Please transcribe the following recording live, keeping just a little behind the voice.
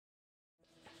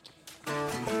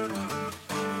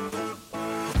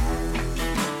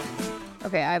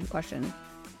Okay, I have a question.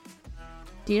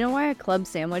 Do you know why a club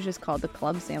sandwich is called the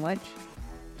club sandwich?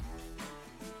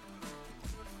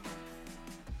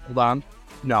 Hold on.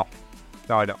 No,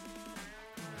 I don't.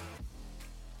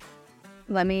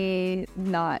 Let me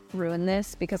not ruin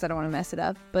this because I don't want to mess it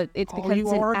up. But it's because you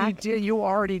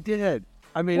already did.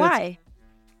 I mean, why?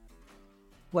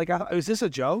 Is this a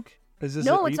joke? It's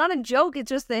not a joke. It's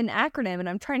just an acronym, and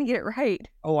I'm trying to get it right.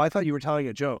 Oh, I thought you were telling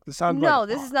a joke. This sounds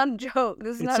this is not a joke.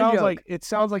 This is not a joke. It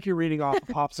sounds like you're reading off a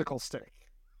popsicle stick.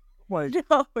 Like,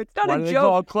 no, it's not why a do joke. They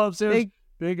call it club sandwich?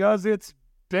 Because it's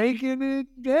bacon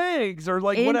and eggs, or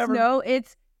whatever. No,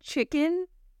 it's chicken,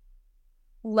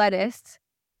 lettuce,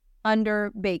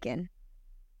 under bacon.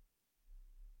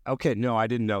 Okay, no, I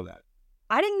didn't know that.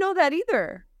 I didn't know that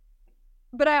either.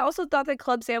 But I also thought that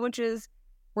club sandwiches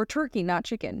were turkey, not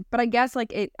chicken. But I guess I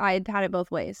had had it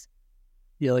both ways.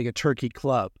 Yeah, like a turkey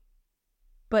club.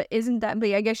 But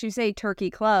I guess you say turkey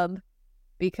club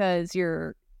because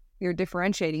you're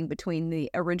differentiating between the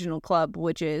original club,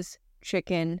 which is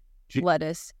chicken,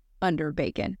 lettuce, under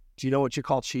bacon. Do you know what you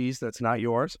call cheese that's not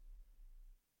yours?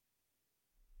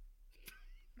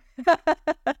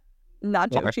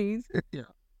 Nacho cheese. Yeah.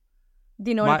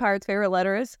 Do you know what a pirate's favorite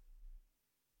letter is?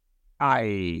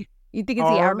 I. You think it's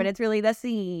the R, but it's really the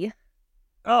C.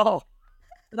 Oh,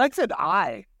 I said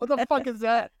I. What the fuck is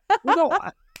that? Well, no,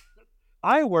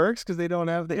 I works because they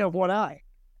have one eye.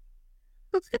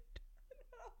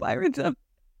 Pirates of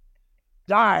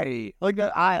die like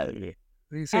that I.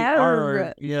 You say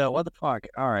R. Yeah, what the fuck?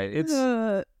 All right, it's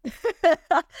so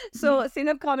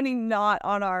stand-up comedy not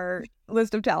on our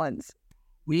list of talents.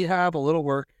 We have a little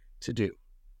work to do.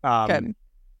 Good.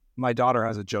 My daughter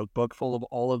has a joke book full of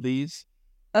all of these.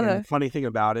 And the funny thing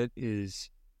about it is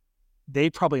they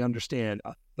probably understand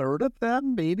a third of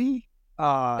them, maybe.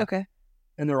 Okay.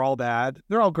 And they're all bad.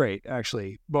 They're all great,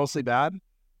 actually. Mostly bad.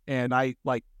 And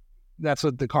that's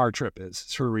what the car trip is.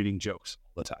 It's for reading jokes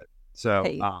all the time. So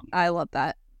hey, I love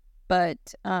that. But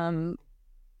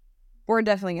we're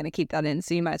definitely going to keep that in.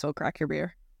 So you might as well crack your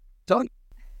beer. Done.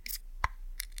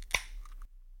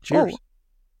 Cheers.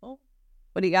 Oh.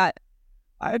 What do you got?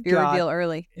 I've beer got reveal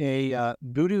early. A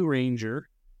Voodoo Ranger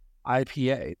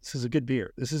IPA. This is a good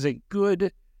beer. This is a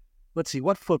good, let's see,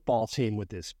 what football team would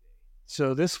this be?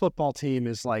 So this football team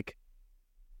is I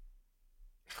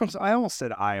almost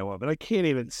said Iowa, but I can't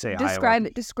even say Iowa. Describe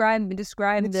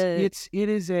It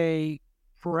is a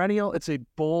perennial, it's a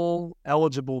bowl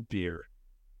eligible beer.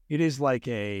 It is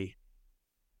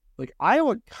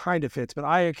Iowa kind of fits, but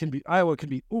Iowa can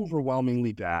be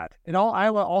overwhelmingly bad. And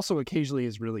Iowa also occasionally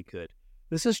is really good.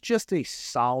 This is just a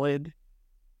solid.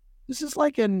 This is I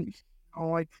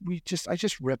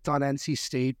just ripped on NC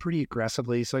State pretty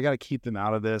aggressively, so I got to keep them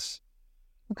out of this.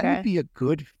 Okay. That would be a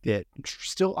good fit.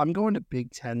 I'm going to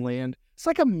Big Ten land. It's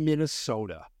like a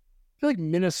Minnesota. I feel like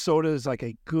Minnesota is like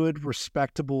a good,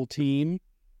 respectable team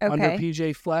under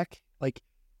PJ Fleck.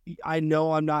 I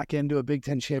know I'm not getting to a Big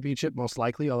Ten championship, most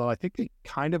likely, although I think they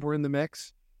kind of were in the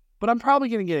mix. But I'm probably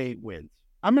going to get 8 wins.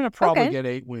 I'm going to probably get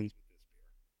 8 wins.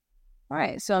 All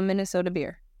right, so a Minnesota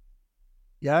beer.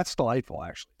 Yeah, that's delightful,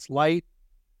 actually. It's light.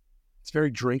 It's very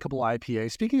drinkable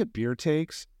IPA. Speaking of beer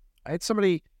takes, I had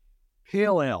somebody,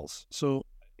 pale ales. So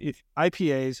if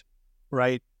IPAs,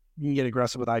 right, you can get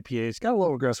aggressive with IPAs. Got a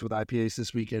little aggressive with IPAs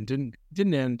this weekend.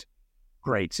 Didn't end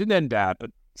great. Didn't end bad,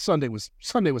 but Sunday was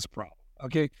a problem.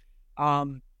 Okay.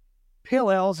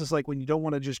 Pale ales is like when you don't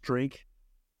want to just drink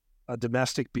a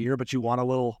domestic beer, but you want a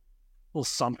little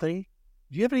something.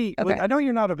 Do you have any? Okay. I know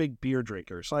you're not a big beer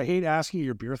drinker, so I hate asking you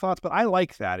your beer thoughts, but I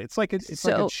like that. It's like a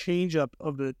change up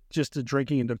of the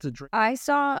drinking into the drink. I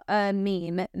saw a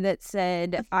meme that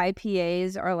said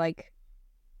IPAs are like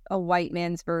a white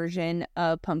man's version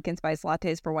of pumpkin spice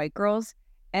lattes for white girls,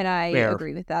 and I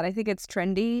agree with that. I think it's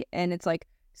trendy, and it's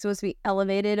supposed to be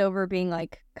elevated over being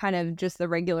kind of just the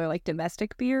regular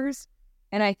domestic beers,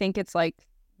 and I think it's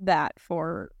that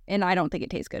and I don't think it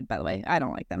tastes good, by the way. I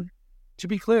don't like them. To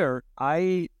be clear,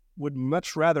 I would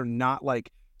much rather not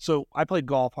so I played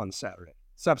golf on Saturday.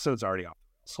 This episode's already off,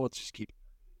 so let's just keep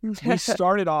it. We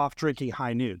started off drinking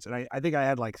high noons, and I think I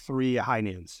had 3 high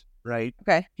noons, right?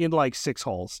 Okay. In 6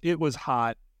 holes. It was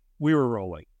hot. We were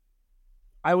rolling.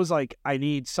 I was I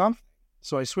need something.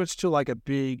 So I switched to a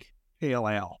big pale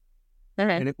ale.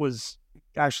 Okay. And it was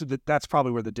actually, that's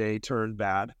probably where the day turned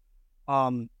bad.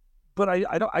 But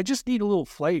I just need a little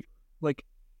flavor.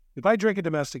 If I drink a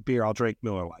domestic beer, I'll drink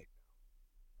Miller Lite.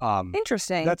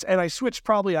 Interesting. And I switched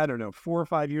probably, 4 or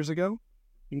 5 years ago.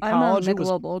 In college, I'm on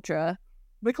Michelob Ultra.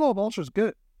 Michelob Ultra is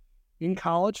good. In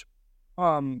college,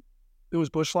 it was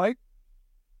Busch Light.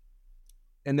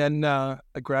 And then I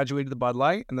graduated to Bud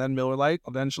Light and then Miller Lite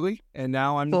eventually. And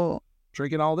now I'm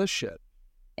drinking all this shit.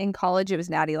 In college, it was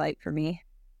Natty Light for me.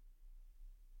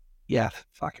 Yeah,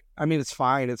 fuck it. I mean, it's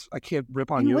fine. I can't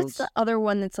rip on and you. What's the other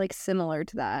one that's like similar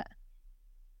to that?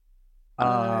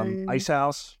 Ice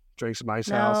House. Drank some Ice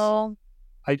House.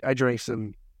 I drank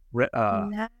some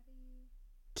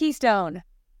Keystone.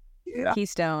 Yeah.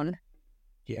 Keystone.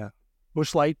 Yeah.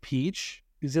 Busch Light Peach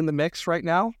is in the mix right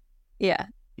now. Yeah.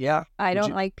 Yeah. I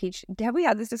don't like peach. Have we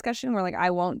had this discussion where like I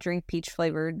won't drink peach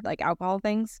flavored like alcohol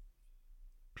things?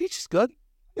 Peach is good.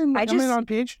 I'm in on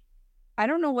peach. I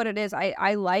don't know what it is.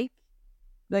 I like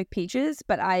peaches,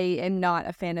 but I am not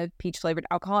a fan of peach flavored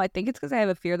alcohol. I think it's because I have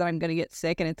a fear that I'm going to get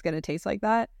sick and it's going to taste like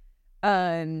that,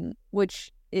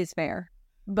 which is fair.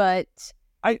 But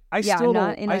I still I'm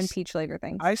not in on peach flavor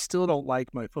things. I still don't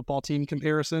like my football team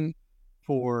comparison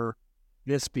for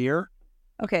this beer.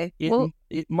 Okay,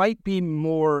 it might be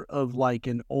more of like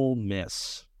an Ole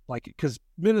Miss, like because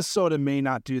Minnesota may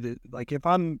not do the like if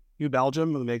I'm New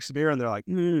Belgium who makes the beer and they're like,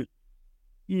 no,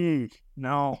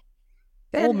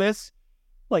 Ole Miss,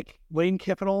 like Lane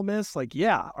Kiffin Ole Miss, like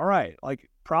yeah, all right, like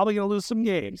probably gonna lose some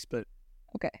games, but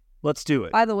okay, let's do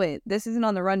it. By the way, this isn't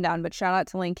on the rundown, but shout out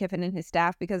to Lane Kiffin and his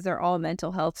staff because they're all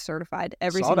mental health certified.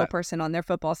 Every single person on their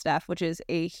football staff, which is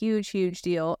a huge, huge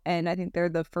deal, and I think they're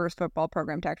the first football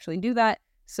program to actually do that.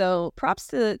 So props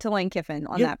to Lane Kiffin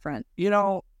on that front. You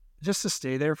know, just to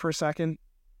stay there for a second,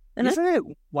 isn't it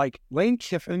like Lane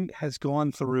Kiffin has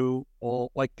gone through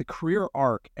all like the career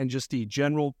arc and just the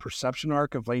general perception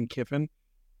arc of Lane Kiffin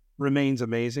remains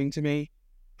amazing to me.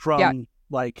 From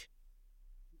like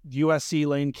USC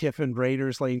Lane Kiffin,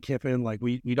 Raiders Lane Kiffin, like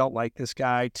we don't like this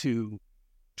guy, to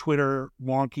Twitter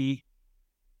wonky,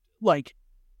 like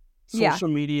social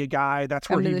media guy. That's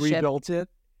where he rebuilt it.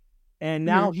 And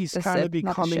now he's kind of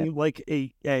becoming like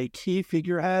a key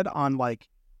figurehead on like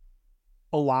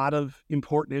a lot of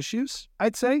important issues,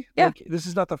 I'd say. Yeah. Like, this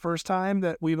is not the first time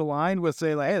that we've aligned with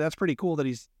saying like, hey, that's pretty cool that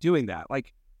he's doing that.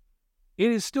 Like, it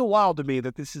is still wild to me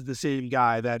that this is the same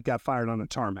guy that got fired on a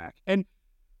tarmac. And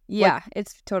yeah,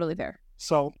 it's totally fair.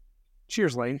 So,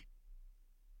 cheers, Lane.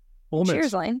 Ole Miss.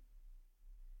 Cheers, Lane.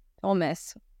 Ole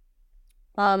Miss.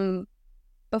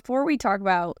 Before we talk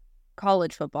about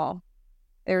college football,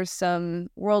 there's some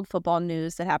world football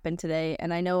news that happened today,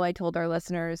 and I know I told our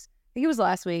listeners, I think it was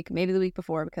last week, maybe the week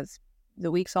before, because the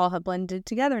weeks all have blended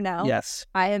together now. Yes.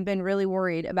 I have been really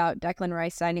worried about Declan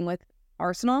Rice signing with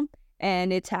Arsenal,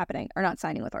 and it's happening. Or not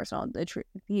signing with Arsenal.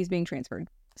 He's being transferred.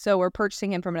 So we're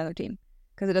purchasing him from another team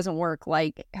because it doesn't work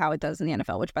like how it does in the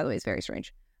NFL, which, by the way, is very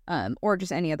strange, or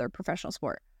just any other professional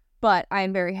sport. But I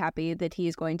am very happy that he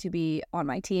is going to be on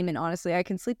my team, and honestly, I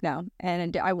can sleep now,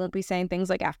 and I won't be saying things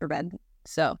like after bed.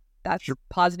 So that's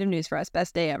positive news for us.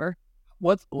 Best day ever.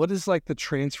 What is like the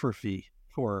transfer fee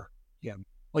for him?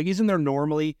 Like, isn't there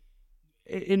normally?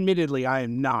 Admittedly, I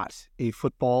am not a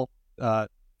football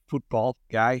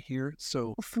guy here.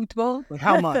 So football. Like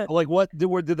how much? Like what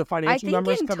did the financial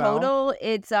numbers come out? I think in total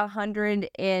it's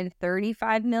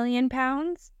 135 million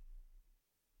pounds.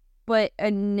 But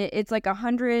it's like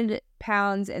 100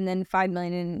 pounds and then 5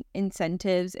 million in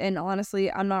incentives. And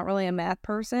honestly, I'm not really a math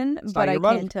person, but I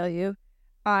can tell you,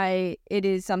 it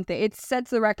is something. It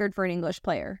sets the record for an English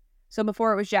player. So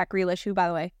before it was Jack Grealish, who, by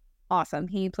the way, awesome.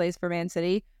 He plays for Man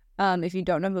City. If you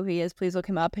don't know who he is, please look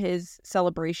him up. His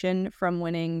celebration from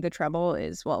winning the treble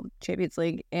Champions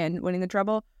League and winning the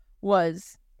treble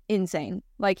was insane.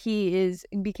 Like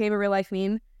became a real life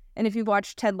meme. And if you've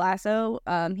watched Ted Lasso,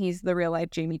 he's the real life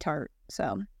Jamie Tart.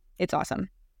 So it's awesome.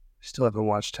 Still haven't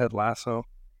watched Ted Lasso.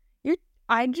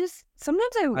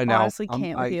 Sometimes I honestly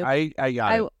can't with you. I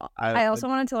got it. I also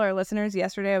want to tell our listeners,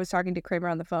 yesterday I was talking to Kramer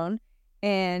on the phone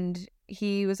and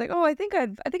he was like, oh, I think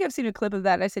I've seen a clip of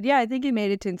that. And I said, yeah, I think he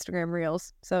made it to Instagram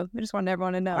Reels. So I just wanted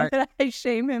everyone to know that I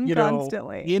shame him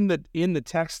constantly. In the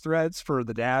text threads for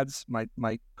the dads,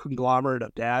 my conglomerate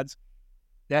of dads,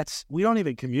 we don't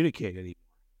even communicate anymore.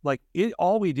 Like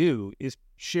all we do is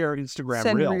share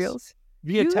Instagram Reels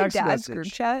via text message. Group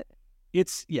chat?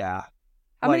 It's How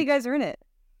many guys are in it?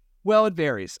 Well, it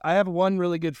varies. I have one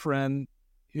really good friend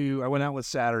who I went out with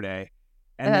Saturday,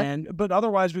 and but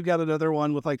otherwise we've got another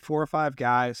one with like 4 or 5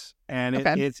 guys, and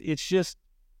it's just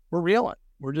we're reeling.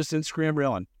 We're just Instagram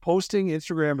reeling, posting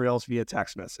Instagram Reels via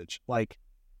text message, like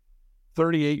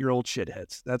 38-year-old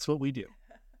shitheads. That's what we do.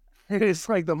 It's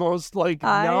like the most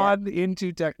non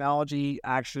into technology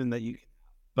action that you can.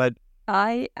 But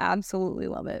I absolutely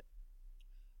love it.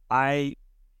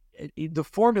 The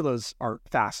formulas are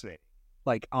fascinating,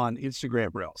 like on Instagram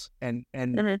Reels, and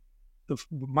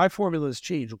my formulas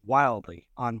change wildly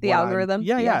on the algorithm.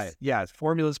 Yeah.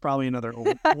 Formula is probably another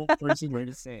old person way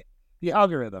to say it. The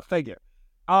algorithm. Thank you.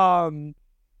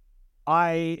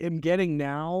 I am getting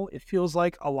now, it feels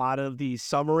like a lot of the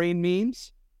submarine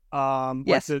memes.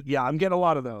 Yes. I'm getting a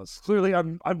lot of those. Clearly,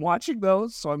 I'm watching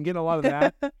those, so I'm getting a lot of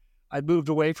that. I moved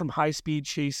away from high-speed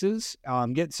chases.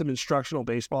 Getting some instructional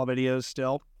baseball videos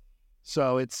still.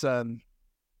 So it's,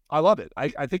 I love it.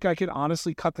 I think I can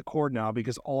honestly cut the cord now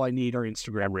because all I need are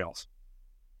Instagram Reels.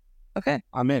 Okay.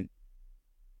 I'm in.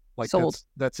 Sold.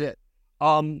 That's it.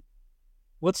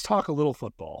 Let's talk a little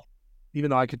football,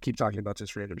 even though I could keep talking about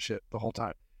this random shit the whole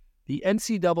time. The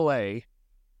NCAA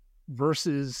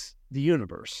versus the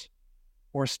universe,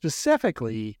 or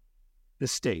specifically the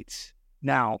states.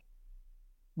 Now,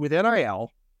 with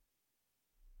NIL,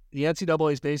 the NCAA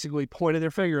has basically pointed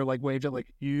their finger, waved it,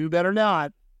 you better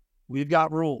not. We've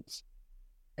got rules.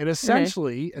 And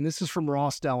essentially, and this is from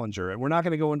Ross Dellinger, and we're not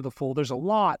going to go into the full, there's a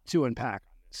lot to unpack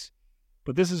on this.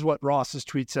 But this is what Ross's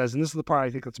tweet says, and this is the part I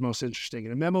think that's most interesting.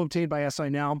 In a memo obtained by SI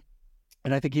Now,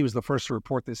 and I think he was the first to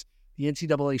report this, the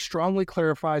NCAA strongly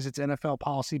clarifies its NFL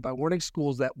policy by warning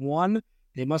schools that, 1,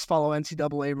 they must follow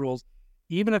NCAA rules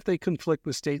even if they conflict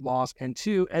with state laws, and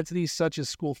 2, entities such as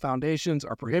school foundations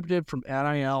are prohibited from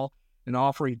NIL and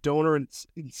offering donor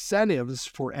incentives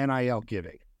for NIL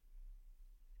giving.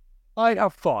 I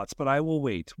have thoughts, but I will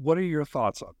wait. What are your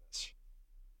thoughts on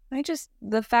this?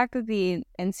 The fact that the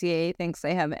NCAA thinks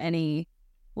they have any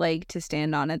leg to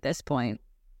stand on at this point.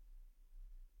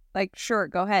 Sure,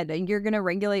 go ahead. You're going to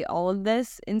regulate all of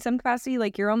this in some capacity?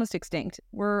 You're almost extinct.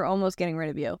 We're almost getting rid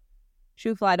of you.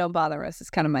 Shoe fly, don't bother us. It's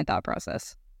kind of my thought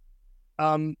process.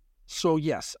 So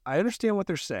yes, I understand what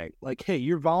they're saying. Hey,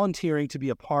 you're volunteering to be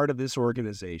a part of this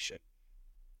organization.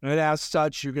 And as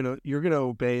such, you're gonna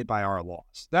obey by our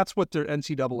laws. That's what the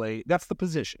NCAA, that's the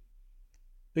position.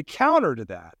 The counter to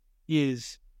that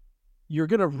is you're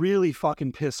gonna really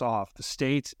fucking piss off the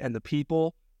states and the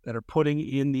people that are putting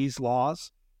in these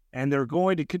laws, and they're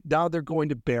going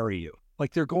to bury you.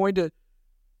 They're going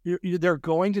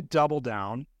to double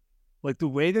down. The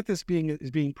way that this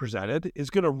is being presented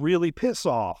is going to really piss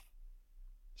off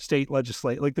state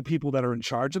legislators, the people that are in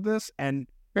charge of this, and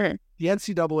the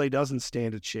NCAA doesn't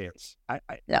stand a chance.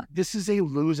 This is a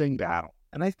losing battle,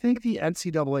 and I think the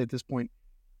NCAA at this point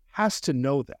has to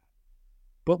know that.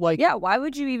 But why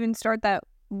would you even start that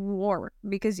war?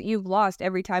 Because you've lost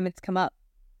every time it's come up.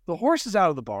 The horse is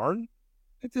out of the barn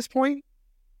at this point.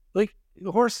 The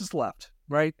horse is left,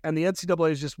 right? And the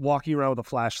NCAA is just walking around with a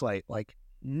flashlight,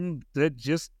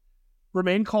 just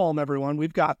remain calm, everyone.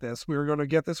 We've got this. We're going to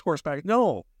get this horse back.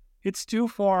 No, it's too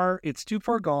far. It's too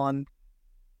far gone.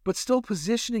 But still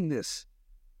positioning this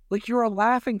you're a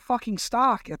laughing fucking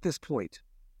stock at this point.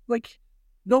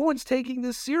 No one's taking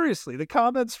this seriously. The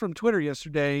comments from Twitter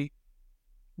yesterday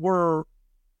were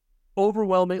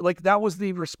overwhelming. That was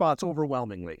the response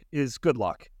overwhelmingly, is good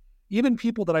luck. Even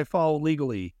people that I follow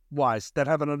legally wise that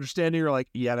have an understanding are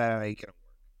yeah, that ain't gonna work.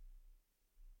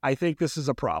 I think this is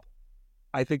a problem.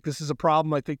 I think the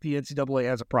NCAA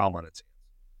has a problem on its hands.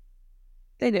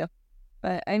 They do.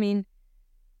 But,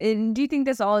 do you think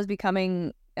this all is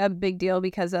becoming a big deal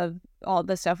because of all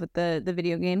the stuff with the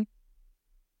video game?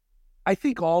 I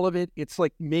think all of it, it's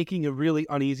making a really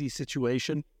uneasy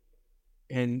situation.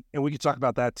 And we could talk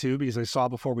about that too, because I saw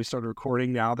before we started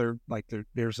recording, now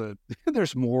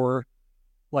there's more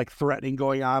threatening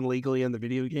going on legally in the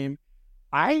video game.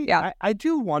 I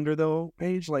do wonder though,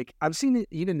 Paige, I've seen it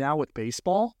even now with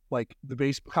baseball,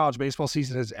 the college baseball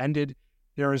season has ended.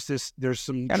 There's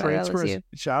some transfers.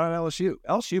 Shout out LSU.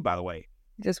 LSU, by the way.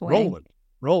 Just winning.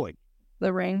 Rolling.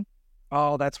 The ring.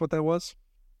 Oh, that's what that was?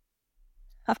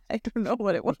 I don't know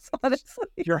what it was, honestly.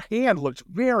 Your hand looked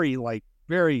very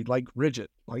rigid.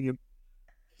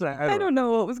 I don't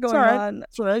know what was going on.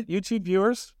 It's all right. YouTube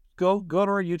viewers, go to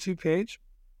our YouTube page.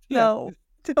 No.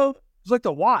 It's like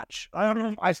the watch. I don't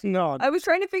know. I know. I was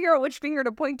trying to figure out which finger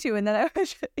to point to, and then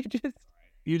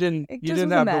You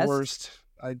didn't have the worst.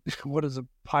 What does a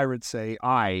pirate say?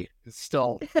 It's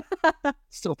still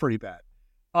pretty bad.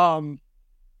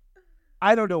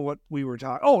 I don't know what we were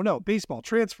talking. Oh no, baseball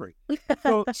transferring.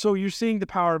 So you're seeing the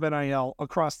power of NIL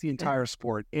across the entire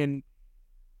sport, and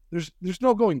there's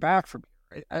no going back from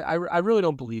here. I really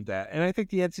don't believe that, and I think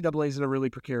the NCAA is in a really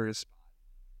precarious spot.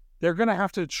 They're going to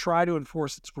have to try to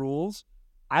enforce its rules.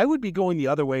 I would be going the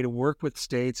other way to work with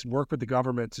states and work with the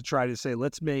government to try to say,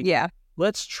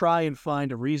 let's try and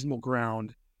find a reasonable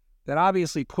ground that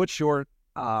obviously puts your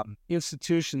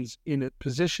institutions in a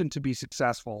position to be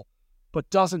successful, but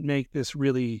doesn't make this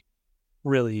really,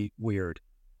 really weird.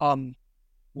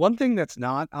 One thing that's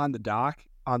not on the dock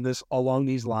on this along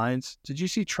these lines. Did you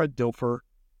see Trent Dilfer,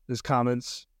 his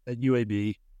comments at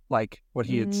UAB, like what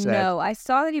he had said? No, I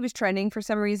saw that he was trending for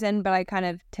some reason, but I kind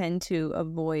of tend to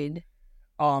avoid.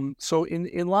 So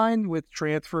in line with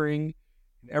transferring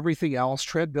and everything else,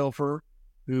 Trent Dilfer,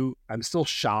 who I'm still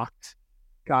shocked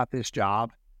got this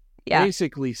job,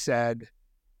 basically said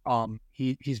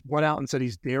he's went out and said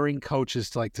he's daring coaches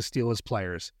to steal his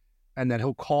players, and that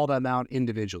he'll call them out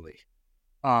individually.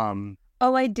 Oh,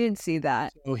 I did see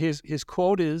that. So his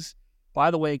quote is, "By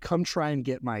the way, come try and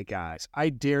get my guys. I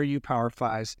dare you, Power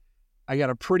Fives. I got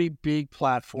a pretty big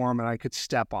platform and I could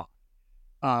step on."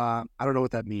 I don't know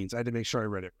what that means. I had to make sure I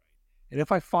read it right. And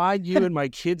if I find you in my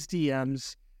kids'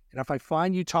 DMs, and if I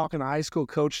find you talking to high school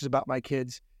coaches about my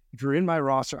kids, if you're in my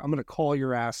roster, I'm going to call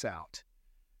your ass out.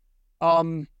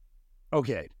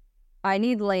 Okay. I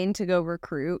need Lane to go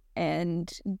recruit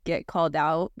and get called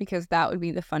out, because that would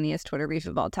be the funniest Twitter beef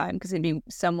of all time, because it'd be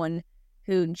someone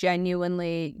who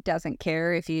genuinely doesn't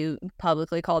care if you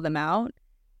publicly call them out,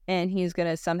 and he's going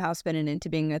to somehow spin it into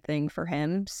being a thing for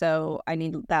him. So I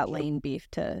need that Lane beef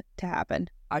to happen.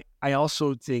 I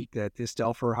also think that this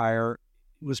Dilfer hire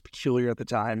was peculiar at the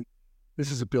time.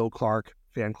 This is a Bill Clark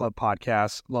fan club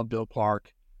podcast. Love Bill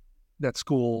Clark. That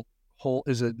school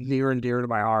is a near and dear to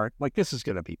my heart. Like, this is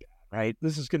going to be bad. Right?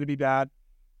 This is going to be bad.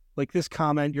 Like, this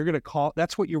comment, you're going to call,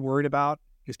 that's what you're worried about,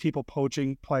 is people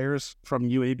poaching players from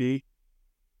UAB.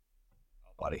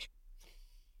 Oh, buddy.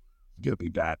 It's going to be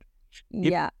bad.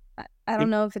 Yeah. I don't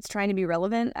know if it's trying to be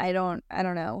relevant. I don't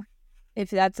know. If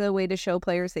that's a way to show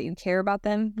players that you care about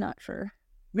them, not sure.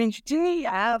 I mean, didn't he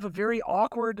have a very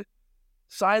awkward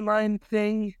sideline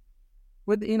thing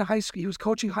in high school? He was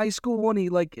coaching high school and he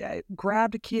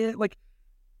grabbed a kid.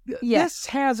 This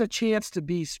has a chance to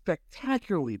be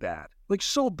spectacularly bad.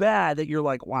 So bad that you're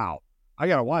like, wow, I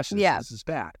got to watch this. Yeah. This is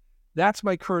bad. That's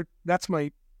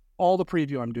all the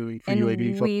preview I'm doing for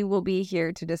UAB. And we will be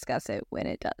here to discuss it when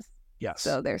it does. Yes.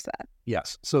 So there's that.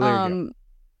 Yes. So there you go.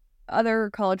 Other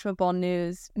college football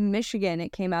news, Michigan,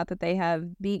 it came out that they have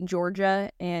beat Georgia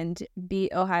and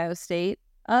beat Ohio State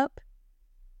up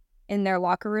in their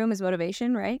locker room as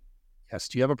motivation, right? Yes.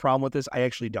 Do you have a problem with this? I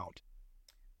actually don't.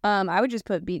 I would just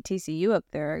put beat TCU up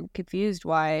there. I'm confused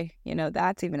why,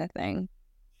 that's even a thing.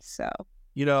 So,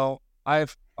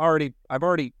 I've already,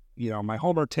 my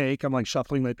Homer take. I'm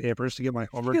shuffling my papers to get my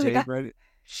Homer take ready.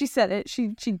 She said it. She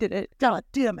did it. God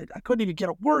damn it! I couldn't even get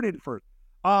a word in for it.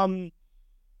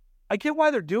 I get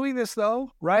why they're doing this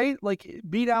though, right?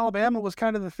 Beat Alabama was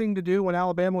kind of the thing to do when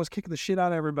Alabama was kicking the shit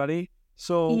out of everybody.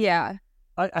 So yeah,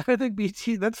 I think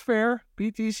that's fair.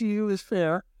 Beat TCU is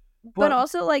fair. But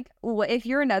also, if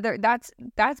you're another, that's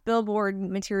billboard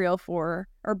material or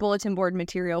bulletin board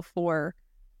material for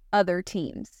other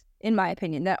teams, in my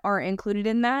opinion, that aren't included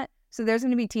in that. So there's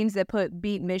going to be teams that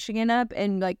beat Michigan up,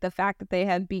 and the fact that they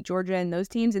have beat Georgia and those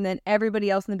teams, and then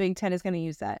everybody else in the Big Ten is going to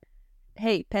use that.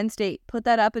 Hey, Penn State, put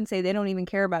that up and say they don't even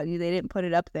care about you. They didn't put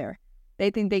it up there. They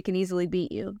think they can easily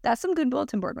beat you. That's some good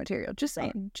bulletin board material. Just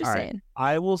saying. Just saying.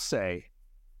 I will say,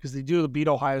 because they do the beat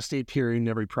Ohio State period in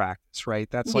every practice, right?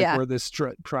 That's where this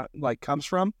comes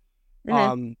from.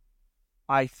 Mm-hmm.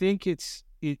 I think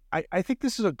I think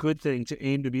this is a good thing to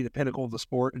aim to be the pinnacle of the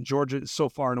sport, and Georgia is so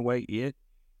far and away it.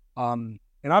 And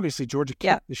obviously Georgia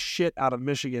kicked the shit out of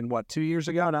Michigan 2 years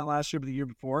ago, not last year, but the year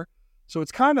before. So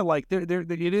it's kind of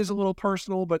it is a little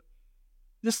personal, but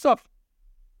this stuff,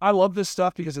 I love this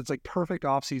stuff because it's perfect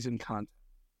off-season content.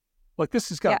 This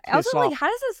has got to piss off. How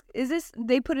does this,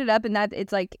 they put it up and that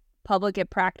it's public at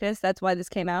practice? That's why this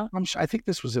came out? I think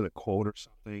this was in a quote or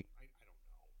something. I don't know.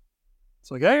 It's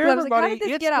hey, everybody, how did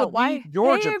this get out? Why?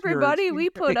 Georgia hey, everybody,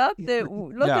 we put up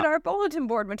look at our bulletin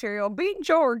board material. Beat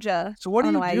Georgia. So what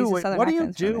do you do? What do you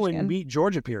do in beat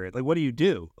Georgia period? What do you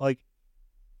do?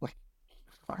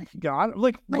 God,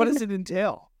 what does it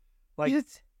entail?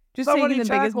 Just somebody the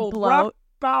biggest blowout.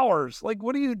 Bowers.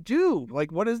 What do you do?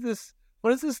 What is this? What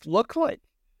does this look like?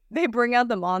 They bring out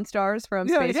the Monstars from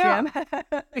Space Jam.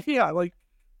 Yeah, like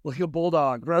a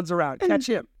bulldog runs around. Catch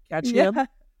him.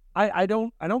 I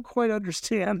don't quite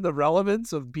understand the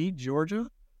relevance of beat Georgia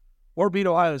or beat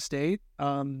Ohio State.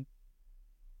 But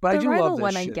I do love this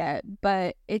one shit. I get,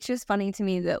 but it's just funny to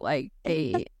me that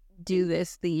they do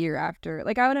this the year after.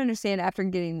 I would understand after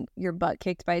getting your butt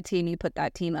kicked by a team, you put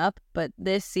that team up, but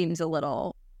this seems a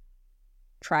little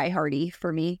try-hardy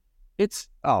for me. It's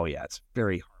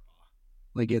very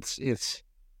Harbaugh.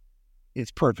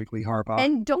 It's perfectly Harbaugh.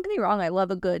 And don't get me wrong, I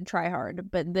love a good try-hard,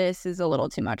 but this is a little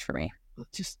too much for me.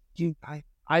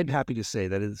 I'm happy to say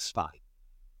that it's fine.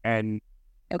 And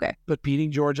okay, but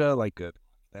beating Georgia, good.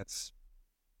 That's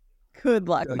good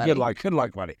luck, buddy. Good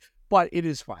luck, buddy. But it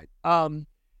is fine.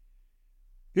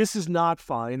 this is not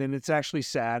fun, and it's actually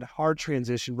sad. Hard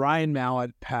transition. Ryan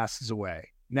Mallett passes away.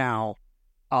 Now,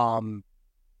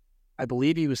 I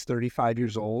believe he was 35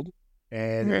 years old,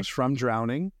 and it was from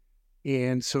drowning.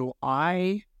 And so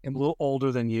I am a little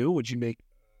older than you, which you make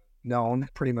known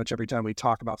pretty much every time we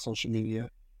talk about social media.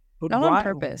 But Not on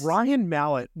purpose. Ryan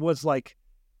Mallett was like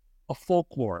a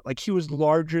folklore. Like, he was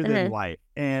larger than life.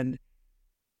 And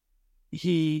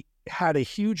he had a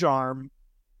huge arm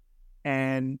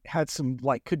and had some,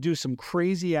 like, could do some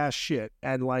crazy ass shit,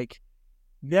 and like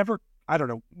never, I don't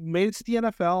know, made it to the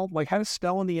NFL, like had a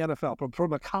spell in the NFL. But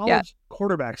from a college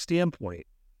quarterback standpoint,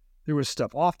 there was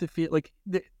stuff off the field. Like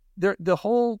the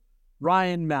whole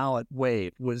Ryan Mallett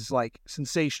wave was like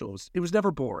sensational. It was never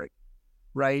boring,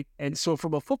 right? And so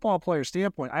from a football player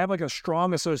standpoint, I have like a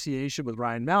strong association with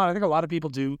Ryan Mallett. I think a lot of people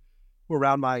do who are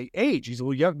around my age. He's a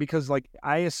little young, because like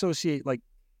I associate like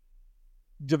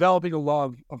developing a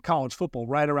love of college football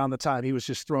right around the time he was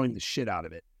just throwing the shit out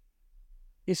of it.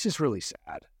 It's just really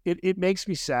sad. It makes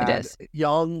me sad. It is.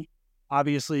 Young,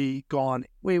 obviously gone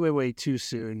way too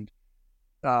soon.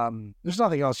 There's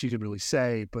nothing else you can really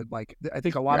say, but like I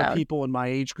think a lot of people in my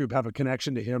age group have a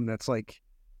connection to him that's like,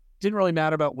 didn't really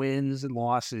matter about wins and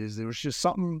losses. There was just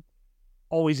something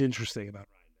always interesting about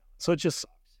Ryan. So it just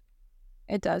sucks.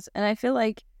 It does. And I feel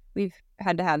like we've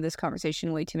had to have this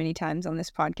conversation way too many times on this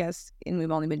podcast, and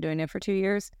we've only been doing it for 2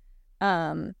 years.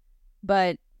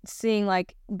 But seeing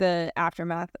like the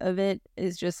aftermath of it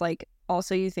is just like,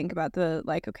 also you think about the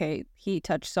like, okay, he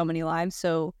touched so many lives.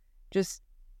 So just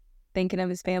thinking of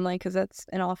his family, because that's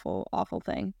an awful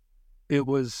thing. It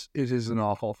is an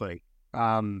awful thing.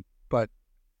 But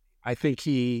I think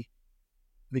he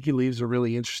leaves a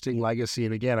really interesting legacy.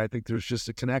 And again, I think there's just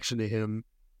a connection to him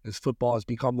as football has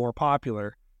become more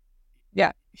popular.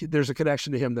 Yeah. There's a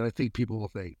connection to him that I think people will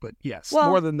think. But yes,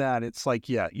 more than that, it's like,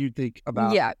 you think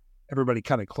about everybody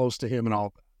kind of close to him and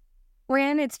all.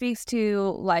 And it speaks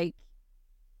to like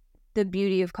the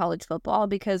beauty of college football,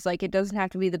 because like it doesn't have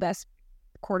to be the best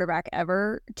quarterback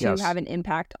ever to have an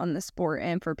impact on the sport,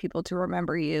 and for people to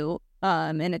remember you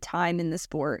in a time in the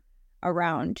sport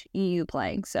around you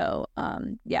playing. So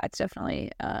it's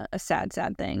definitely a sad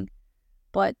thing,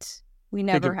 but we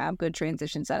never have good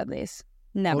transitions out of these.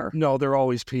 Never. Well, no, they're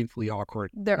always painfully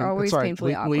awkward. They're always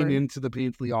painfully awkward. Lean into the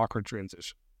painfully awkward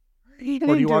transition.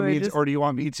 Or do you want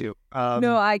me to?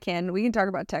 No, I can. We can talk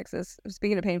about Texas.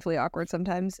 Speaking of painfully awkward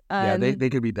sometimes. They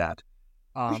could be bad.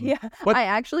 But I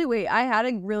had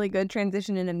a really good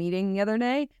transition in a meeting the other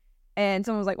day, and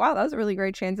someone was like, wow, that was a really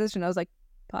great transition. I was like,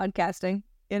 podcasting,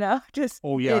 just.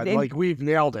 Oh yeah, like we've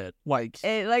nailed it. Like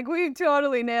we've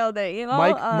totally nailed it,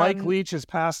 Mike Leach has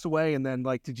passed away, and then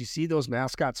like, did you see those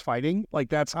mascots fighting? Like,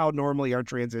 that's how normally our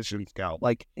transitions go.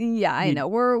 Like, yeah, I know.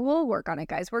 We'll work on it,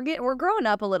 guys. We're growing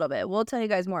up a little bit. We'll tell you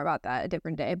guys more about that a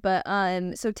different day. But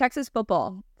so Texas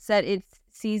football set its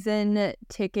season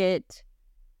ticket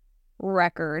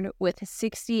record with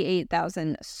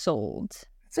 68,000 sold.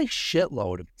 That's a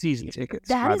shitload of season tickets.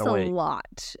 That is a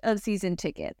lot of season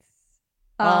tickets.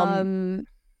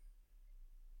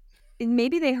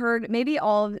 Maybe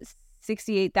all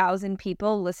 68,000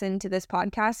 people listened to this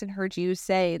podcast and heard you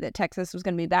say that Texas was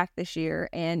going to be back this year,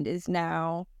 and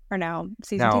are now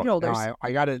season ticket holders.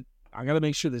 I gotta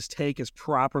make sure this take is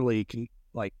properly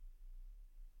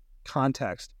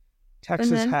context.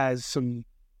 Texas has some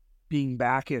being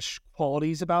backish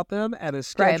qualities about them, and a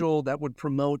schedule that would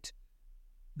promote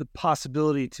the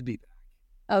possibility to be back.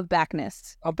 Of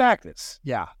backness.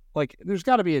 Yeah. Like, there's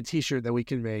got to be a t-shirt that we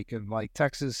can make, and like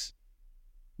Texas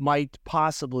might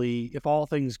possibly, if all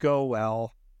things go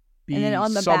well, be and then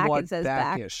on the back it says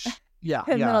backish. Back. Yeah.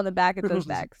 And then on the back it says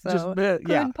back. So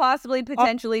could possibly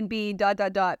potentially be ...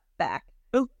 back.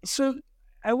 So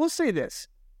I will say this.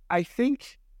 I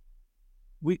think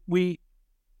we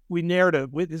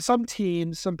narrative with some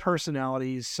teams, some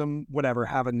personalities, some whatever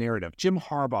have a narrative. Jim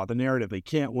Harbaugh, the narrative, they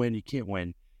can't win, you can't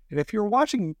win. And if you're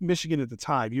watching Michigan at the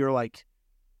time, you're like,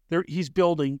 he's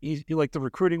building. He like, the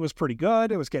recruiting was pretty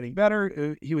good. It was getting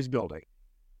better. He was building.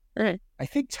 Right. I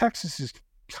think Texas is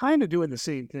kind of doing the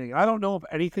same thing. I don't know if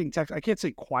anything I can't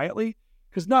say quietly,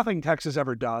 because nothing Texas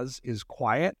ever does is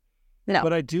quiet. No.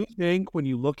 But I do think when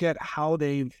you look at how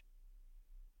they've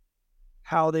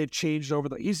changed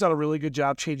he's done a really good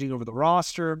job changing over the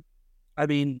roster. I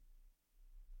mean,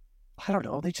 I don't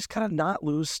know. They just kind of not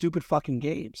lose stupid fucking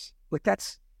games. Like,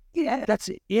 that's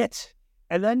it.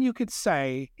 And then you could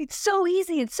say, it's so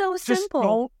easy. It's so simple. Just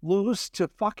don't lose to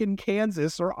fucking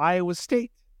Kansas or Iowa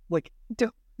State. Like,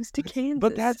 don't lose to Kansas.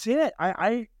 But that's it.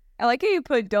 I like how you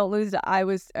put don't lose to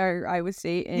Iowa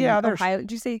State and Ohio.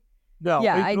 Did you say? No.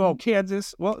 Yeah,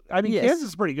 Kansas. Well, I mean, yes. Kansas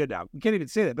is pretty good now. We can't even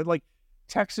say that. But like,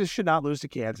 Texas should not lose to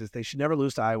Kansas. They should never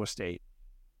lose to Iowa State.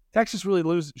 Texas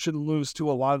really shouldn't lose to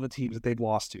a lot of the teams that they've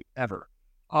lost to ever.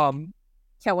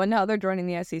 Yeah, well, now they're joining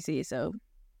the SEC, so.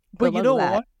 But you know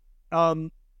what?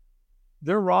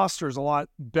 Their roster is a lot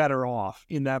better off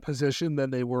in that position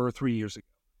than they were 3 years ago.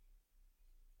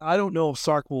 I don't know if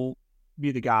Sark will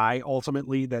be the guy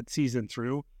ultimately that season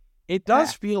through. It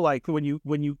does feel like when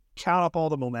you count up all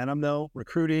the momentum, though,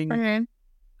 recruiting,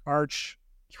 Arch,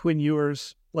 Quinn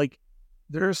Ewers, like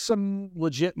there's some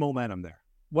legit momentum there.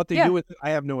 What they do with it, I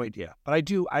have no idea. But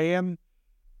I am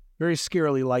very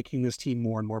scarily liking this team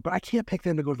more and more. But I can't pick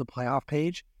them to go to the playoff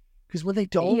page because when they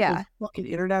don't, the fucking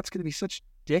internet's going to be such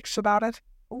dicks about it.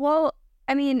 Well,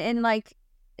 I mean, and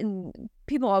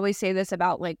people always say this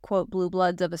about like, quote, blue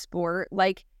bloods of a sport.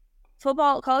 Like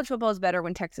college football is better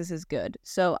when Texas is good.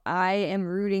 So I am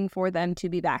rooting for them to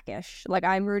be backish. Like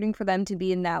I'm rooting for them to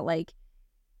be in that like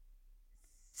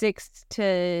 6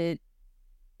 to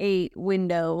 8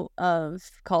 window of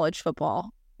college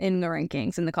football in the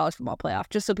rankings in the college football playoff,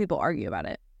 just so people argue about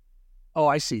it. Oh,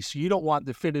 I see. So you don't want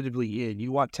definitively in.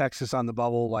 You want Texas on the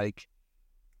bubble, like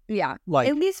at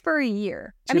least for a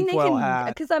year. I mean, they can,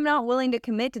 because I'm not willing to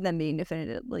commit to them being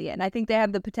definitively in. I think they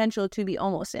have the potential to be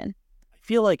almost in. I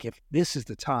feel like if this is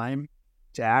the time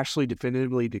to actually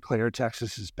definitively declare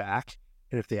Texas is back,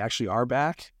 and if they actually are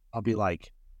back, I'll be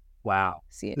like, wow,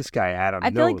 this guy Adam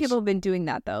knows. I feel like people have been doing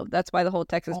that, though. That's why the whole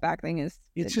Texas back thing is...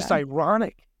 It's just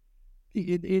ironic.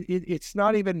 It's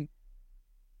not even...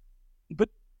 But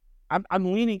I'm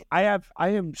leaning... I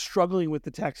am struggling with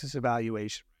the Texas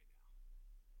evaluation.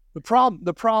 The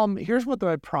problem... Here's what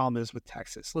my problem is with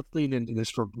Texas. Let's lean into this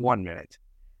for 1 minute.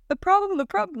 The problem...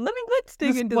 Let's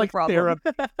dig into the problem.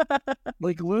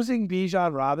 Like losing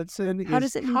Bijan Robinson... How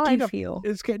does it make you feel?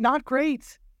 It's not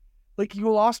great. Like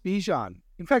you lost Bijan.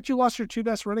 In fact, you lost your 2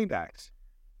 best running backs.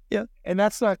 Yeah. And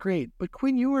that's not great. But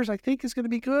Quinn Ewers, I think, is going to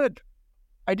be good.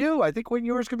 I do. I think Quinn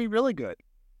Ewers is going to be really good.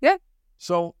 Yeah.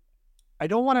 So I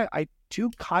do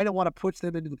kind of want to push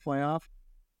them into the playoff.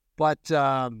 But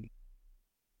I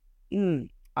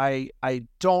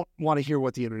don't want to hear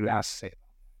what the internet has to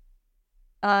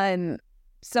say.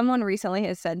 Someone recently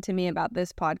has said to me about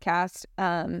this podcast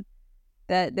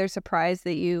that they're surprised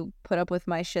that you put up with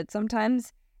my shit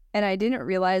sometimes. And I didn't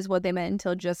realize what they meant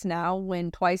until just now when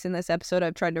twice in this episode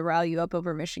I've tried to rile you up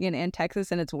over Michigan and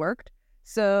Texas and it's worked.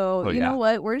 So, you know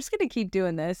what? We're just going to keep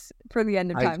doing this for the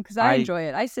end of time because I enjoy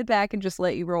it. I sit back and just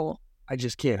let you roll. I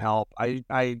just can't help.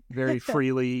 I very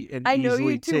freely and I know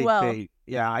easily you too take well. bait.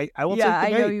 Yeah, I will take the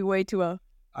bait. I know you way too well.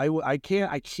 I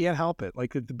can't help it.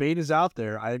 Like if the bait is out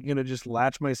there, I'm going to just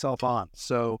latch myself on.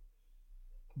 So,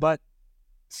 but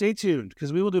stay tuned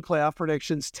because we will do playoff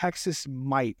predictions. Texas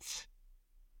might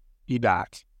be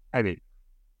back. I mean,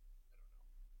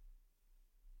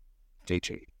 stay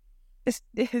tuned.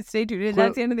 Stay tuned.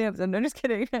 That's the end of the episode. No, just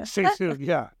kidding. Stay tuned.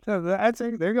 Yeah. There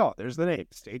you go. There's the name.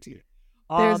 Stay tuned.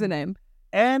 There's the name.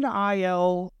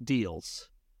 NIL deals.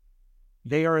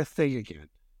 They are a thing again,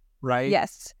 right?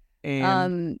 Yes.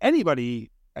 And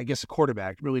anybody, I guess a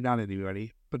quarterback, really not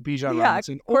anybody, but Bijan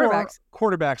Robinson or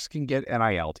quarterbacks can get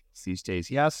NIL deals these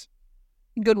days. Yes.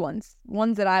 Good ones.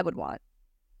 Ones that I would want.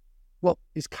 Well,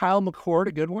 is Kyle McCord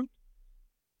a good one?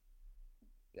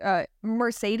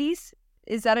 Mercedes?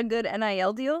 Is that a good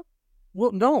NIL deal?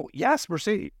 Well, no. Yes,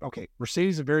 Mercedes. Okay,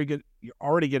 Mercedes is a very good... You're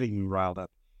already getting me riled up.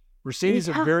 Mercedes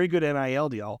is a very good NIL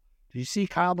deal. Did you see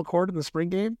Kyle McCord in the spring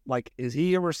game? Like, is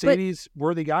he a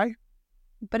Mercedes-worthy guy?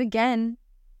 But again,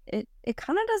 it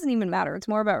kind of doesn't even matter. It's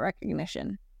more about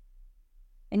recognition.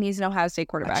 And he's an Ohio State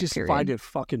quarterback, I just find it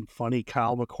fucking funny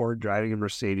Kyle McCord driving a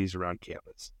Mercedes around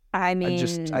campus. I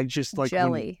mean, I just like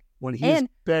jelly. When he's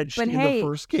benched in the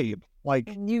first game. Like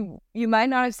you might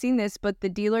not have seen this, but the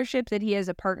dealership that he has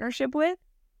a partnership with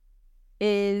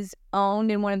is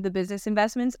owned in one of the business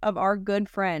investments of our good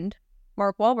friend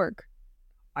Mark Wahlberg.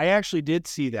 I actually did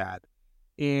see that,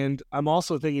 and I'm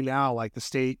also thinking now, like the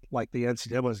state, like the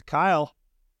NCAA was, Kyle,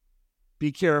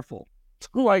 be careful.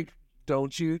 Like,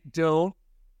 don't leave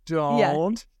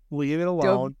it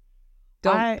alone.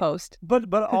 Don't post.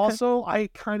 But also, I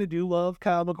kind of do love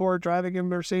Kyle McCord driving a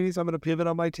Mercedes. I'm going to pivot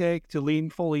on my take to lean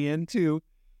fully into,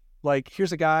 like,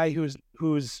 here's a guy who's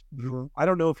I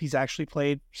don't know if he's actually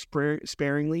played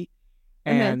sparingly,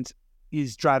 and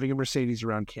he's driving a Mercedes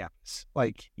around campus.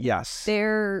 Like, yes.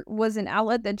 There was an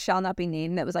outlet that shall not be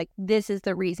named that was like, this is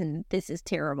the reason this is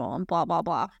terrible and blah, blah,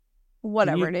 blah.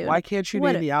 Whatever, dude. Why can't you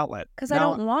name the outlet? Because I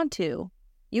don't want to.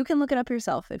 You can look it up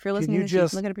yourself. If you're listening to this, you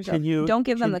can look it up yourself. Don't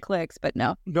give them the clicks, but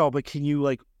no. No, but can you,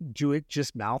 like, do it,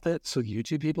 just mouth it so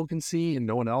YouTube people can see and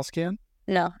no one else can?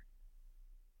 No.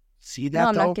 See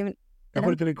that, though? That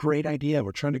would have been a great idea.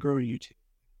 We're trying to grow YouTube.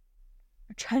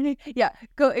 trying to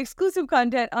go exclusive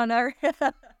content on our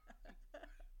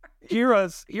hear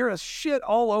us shit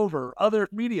all over other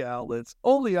media outlets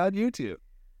only on YouTube.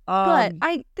 But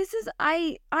I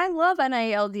love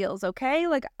NIL deals, okay?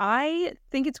 Like, I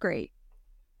think it's great.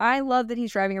 I love that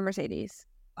he's driving a Mercedes.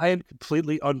 I am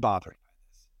completely unbothered.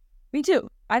 Me too.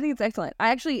 I think it's excellent.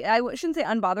 I shouldn't say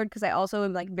unbothered because I also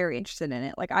am like very interested in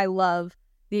it. Like, I love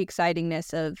the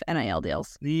excitingness of NIL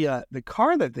deals. The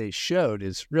car that they showed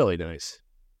is really nice.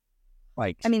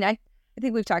 Like, I mean, I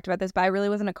think we've talked about this, but I really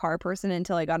wasn't a car person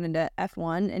until I got into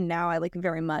F1, and now I like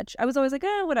very much. I was always like,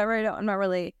 whatever. I'm not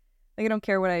really like, I don't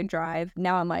care what I drive.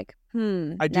 Now I'm like,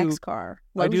 next car.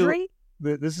 Luxury?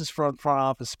 This is from Front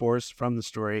Office Sports from the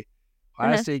story.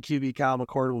 Ohio State QB Kyle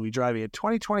McCord will be driving a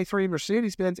 2023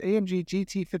 Mercedes-Benz AMG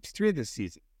GT53 this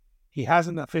season. He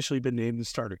hasn't officially been named the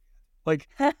starter. Like,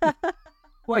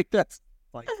 like that's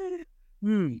like,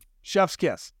 chef's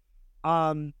kiss.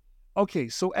 Okay,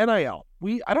 so NIL.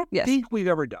 I don't think we've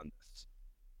ever done this.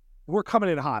 We're coming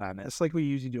in hot on this, like we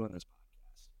usually do on this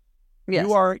podcast.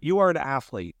 Yes. You are an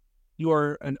athlete. You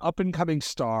are an up and coming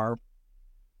star.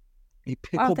 A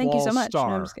pickleball thank you so much.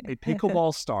 star. No, a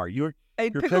pickleball star. You're a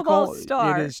pickleball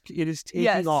star. It is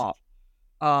taking off.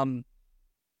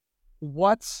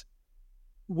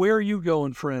 Where are you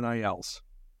going for NILs?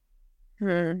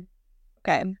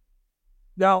 Okay.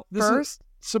 Now, this is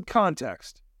some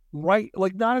context, right?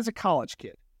 Like, not as a college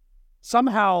kid.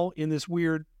 Somehow in this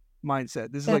weird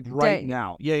mindset. This is like right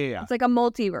now. Yeah. It's like a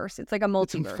multiverse.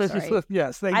 Right?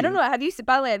 Yes, thank you. I don't know.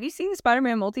 By the way, have you seen the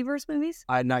Spider-Man multiverse movies?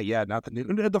 Not yet. Not the new.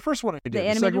 The first one I did.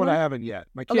 The second one I haven't yet.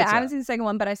 My kids I haven't seen the second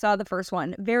one, but I saw the first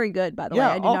one. Very good, by the way.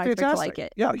 I did not expect to like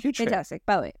it. Yeah, huge fantastic.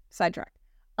 Fan. By the way, sidetrack.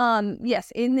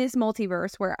 Yes, in this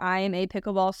multiverse where I am a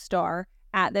pickleball star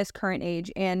at this current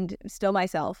age and still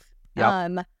myself.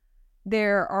 Yep.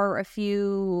 There are a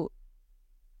few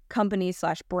companies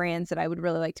 / brands that I would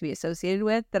really like to be associated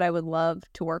with, that I would love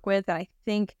to work with. And I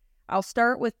think I'll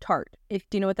start with Tarte. Do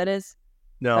you know what that is?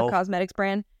 No. A cosmetics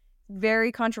brand.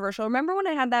 Very controversial. Remember when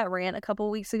I had that rant a couple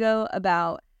of weeks ago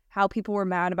about how people were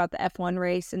mad about the F1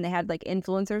 race and they had like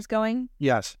influencers going?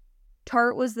 Yes.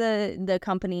 Tarte was the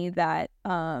company that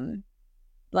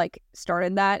like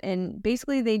started that, and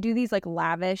basically they do these like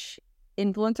lavish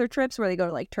influencer trips where they go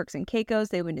to like Turks and Caicos,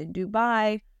 they went to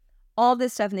Dubai, all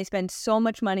this stuff, and they spend so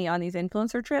much money on these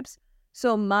influencer trips.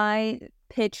 So my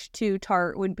pitch to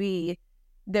Tarte would be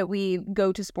that we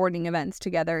go to sporting events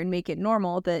together and make it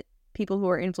normal that people who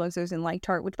are influencers and like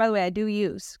Tarte, which by the way I do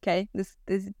use, okay?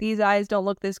 These eyes don't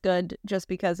look this good just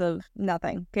because of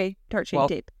nothing, okay? Tarte Shade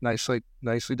Tape. Nicely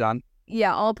done.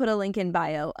 Yeah, I'll put a link in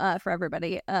bio for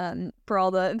everybody, for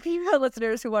all the female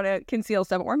listeners who want to conceal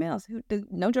stuff, or males.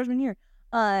 No judgment here.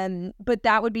 But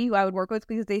that would be who I would work with,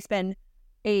 because they spend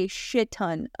a shit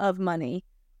ton of money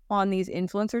on these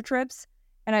influencer trips.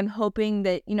 And I'm hoping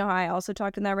that, you know how I also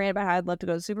talked in that rant about how I'd love to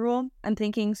go to the Super Bowl? I'm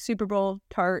thinking Super Bowl,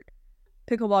 Tarte,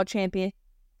 pickleball champion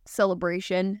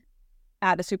celebration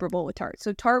at a Super Bowl with Tarte.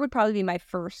 So Tarte would probably be my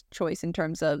first choice in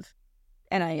terms of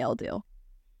NIL deal.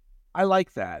 I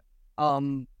like that.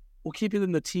 We'll keep it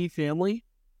in the T family.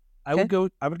 I would go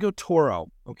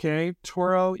Toro. Okay.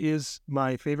 Toro is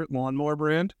my favorite lawnmower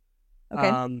brand.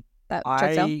 Okay. That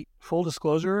checks out. Full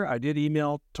disclosure, I did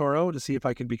email Toro to see if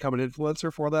I could become an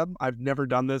influencer for them. I've never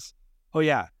done this. Oh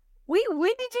yeah. Wait,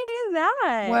 when did you do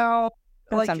that? Well,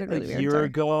 that like really a year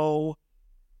ago.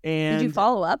 And did you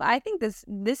follow up? I think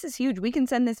this is huge. We can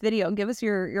send this video. Give us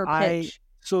your pitch.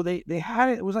 So they had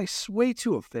it. It was like way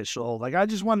too official. Like, I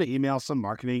just wanted to email some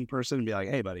marketing person and be like,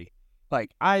 "Hey, buddy,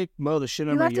 like, I mow the shit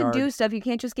in my yard. You have to do stuff. You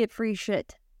can't just get free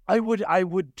shit." I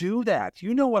would do that.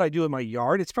 You know what I do in my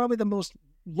yard? It's probably the most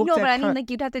looked at. No, but I mean,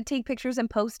 like, you'd have to take pictures and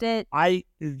post it. I'm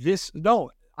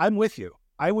with you.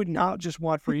 I would not just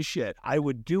want free shit. I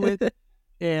would do it,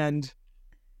 and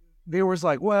there was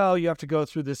like, well, you have to go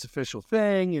through this official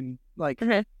thing, and like,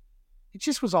 it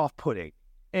just was off-putting.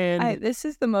 And this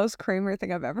is the most Kramer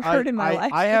thing I've ever heard in my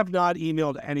life. I have not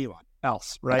emailed anyone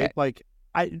else, right? Okay. Like,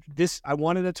 I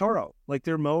wanted a Toro. Like,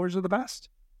 their mowers are the best.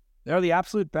 They're the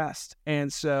absolute best.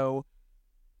 And so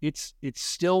it's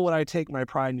still what I take my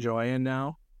pride and joy in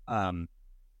now.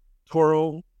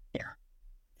 Toro,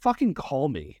 fucking call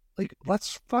me. Like,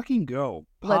 let's fucking go.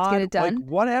 Let's get it done. Like,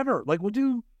 whatever. Like, we'll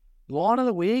do lawn of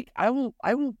the week. I will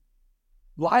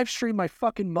live stream my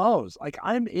fucking mows. Like,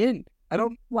 I'm in.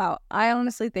 Wow. I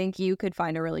honestly think you could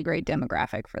find a really great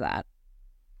demographic for that.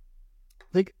 I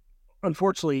think,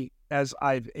 unfortunately, as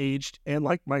I've aged and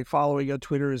like my following on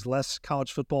Twitter is less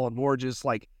college football and more just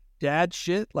like dad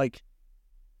shit, like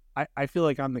I feel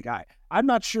like I'm the guy. I'm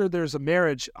not sure there's a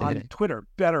marriage on Twitter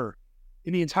better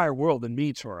in the entire world than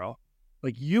me, Toro.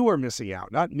 Like, you are missing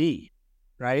out, not me,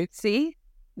 right? See?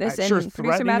 This Sure, and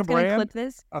producer Matt's going to clip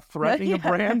this. Threatening a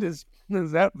brand is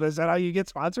that how you get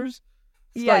sponsors?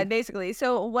 It's yeah, basically.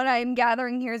 So what I'm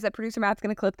gathering here is that producer Matt's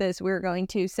going to clip this. We're going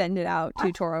to send it out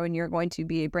to Toro, and you're going to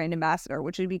be a brand ambassador,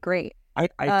 which would be great. I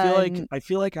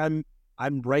feel like I'm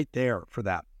right there for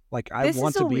that. Like, I want to be here.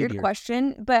 This is a weird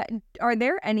question, but are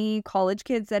there any college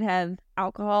kids that have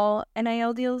alcohol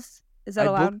NIL deals? Is that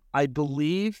allowed? I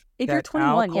believe if you're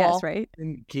 21, yes, right?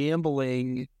 And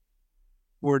gambling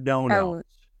were no.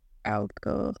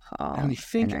 Alcohol. And I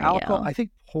think alcohol. I think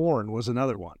porn was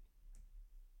another one.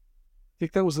 I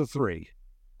think that was the three.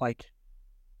 Like,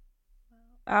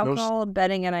 alcohol,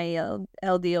 betting, NIL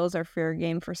deals are fair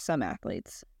game for some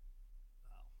athletes.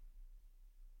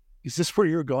 Is this where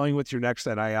you're going with your next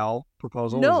NIL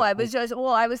proposal? No, I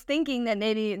was thinking that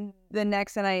maybe the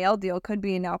next NIL deal could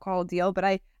be an alcohol deal, but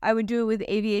I would do it with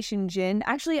Aviation Gin.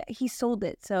 Actually, he sold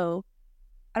it, so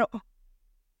I don't.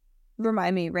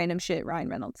 Remind me, random shit, Ryan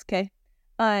Reynolds. Okay.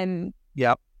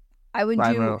 Yep. I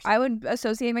would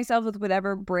associate myself with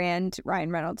whatever brand Ryan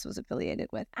Reynolds was affiliated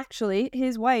with. Actually,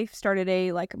 his wife started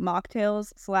a like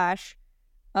mocktails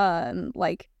 /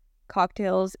 like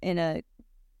cocktails in a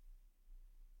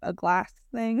glass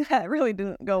thing that really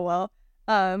didn't go well.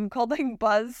 Called like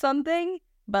Buzzed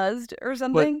or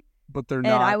something. But they're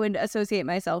not. And I would associate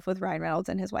myself with Ryan Reynolds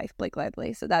and his wife Blake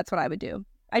Lively. So that's what I would do.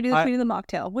 I do the Queen of the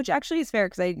Mocktail, which actually is fair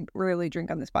because I rarely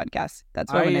drink on this podcast.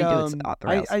 That's why when I do, it's off the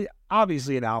rails.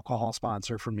 Obviously, an alcohol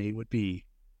sponsor for me would be,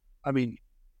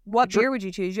 what beer would you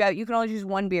choose? You can only choose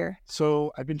one beer.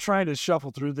 So I've been trying to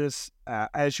shuffle through this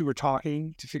as you were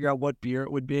talking to figure out what beer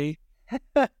it would be.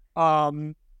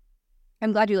 I'm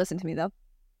glad you listened to me, though.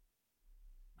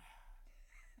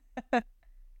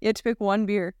 You had to pick one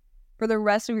beer for the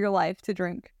rest of your life to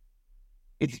drink.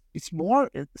 It's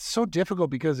so difficult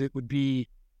because it would be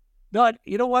not,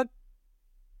 you know what?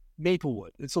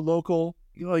 Maplewood. It's a local,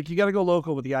 you got to go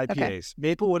local with the IPAs. Okay.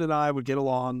 Maplewood and I would get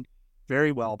along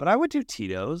very well, but I would do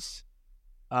Tito's.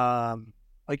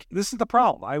 This is the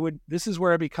problem. This is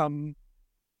where I become,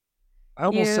 I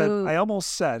almost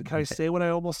said, can I say what I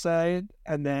almost said?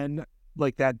 And then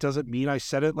that doesn't mean I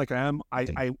said it.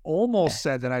 I almost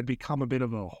said that I'd become a bit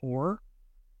of a whore.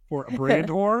 Or a brand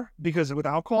whore, because with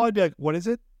alcohol, I'd be like, what is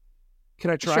it? Can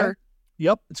I try it?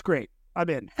 Yep, it's great. I'm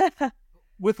in.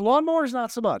 With lawnmowers,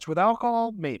 not so much. With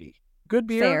alcohol, maybe. Good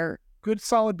beer, fair. Good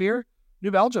solid beer.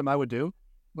 New Belgium, I would do.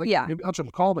 New Belgium,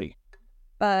 call me.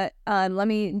 But let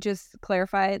me just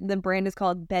clarify. The brand is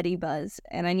called Betty Buzz,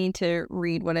 and I need to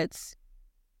read what it's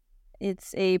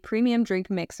a premium drink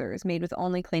mixer made with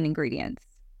only clean ingredients.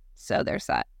 So there's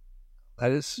that.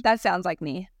 That sounds like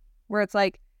me, where it's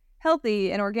like,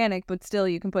 healthy and organic, but still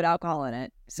you can put alcohol in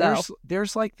it. So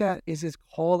there's like that. Is it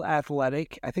called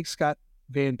Athletic? I think Scott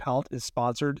Van Pelt is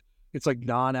sponsored. It's like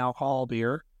non-alcohol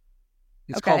beer.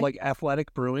 It's called like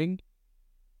Athletic Brewing.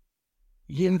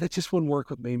 Yeah, that just wouldn't work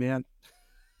with me, man.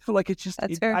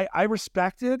 Fair. I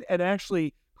respect it, and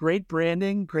actually great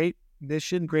branding, great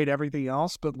mission, great everything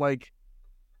else, but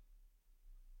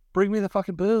bring me the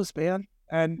fucking booze, man.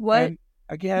 And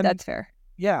again, that's fair.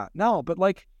 Yeah, no, but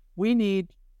we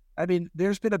need.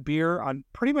 There's been a beer on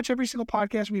pretty much every single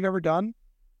podcast we've ever done.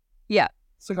 Yeah.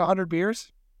 It's 100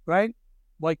 beers, right?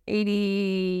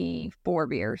 84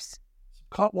 beers.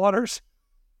 Cutwaters.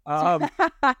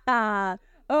 The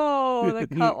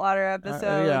Cutwater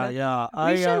episode. Yeah.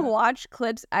 We should watch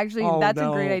clips. Actually, that's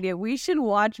a great idea. We should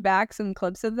watch back some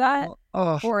clips of that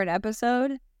for an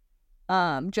episode.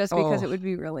 Just because it would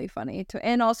be really funny.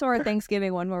 And also our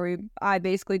Thanksgiving one where I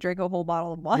basically drank a whole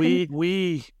bottle of wine.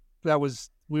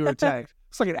 We were attacked.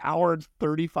 It's like an hour and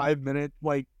 35 minute.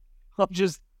 I'm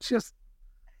just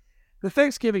the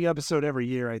Thanksgiving episode every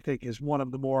year. I think is one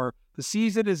of the more. The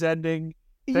season is ending.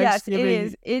 Yes, it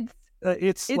is.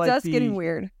 It's us getting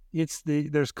weird.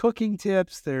 There's cooking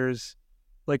tips. There's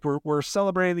we're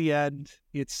celebrating the end.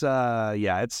 It's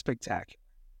it's spectacular.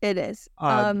 It is.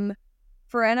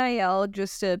 For NIL,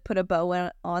 just to put a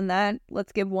bow on that,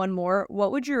 let's give one more.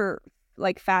 What would your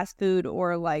fast food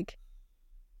or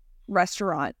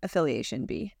restaurant affiliation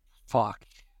be? Fuck.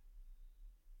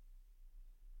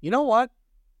 You know what?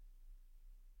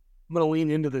 I'm going to lean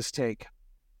into this take.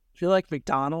 I feel like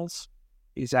McDonald's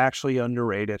is actually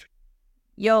underrated.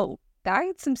 Yo,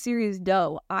 that's some serious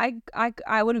dough. I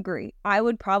would agree. I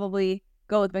would probably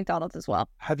go with McDonald's as well.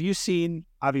 Have you seen,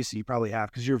 obviously you probably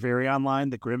have because you're very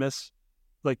online, the Grimace,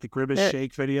 the Grimace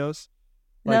shake videos?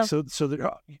 No. So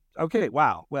okay,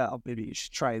 wow. Well, maybe you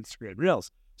should try Instagram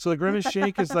Reels. So the Grimace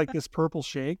shake is this purple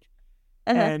shake.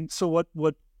 And so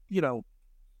what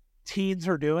teens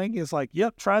are doing is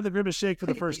yep, try the Grimace shake for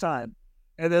the first time.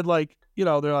 And then like, you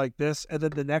know, they're like this. And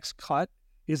then the next cut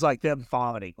is like them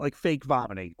vomiting, like fake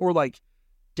vomiting or like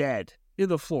dead in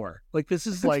the floor. Like this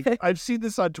is like, I've seen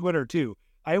this on Twitter too.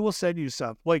 I will send you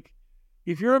some. Like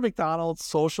if you're a McDonald's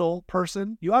social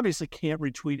person, you obviously can't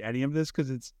retweet any of this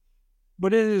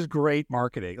but it is great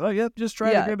marketing. Like, yep, just try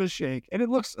a Grimace shake. And it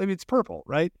looks, I mean, it's purple,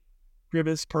 right?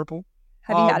 Grimace purple.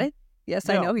 Have you had it? Yes,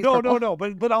 I know he's purple. No.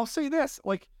 But I'll say this,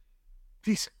 like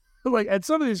these, like, and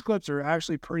some of these clips are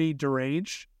actually pretty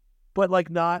deranged, but like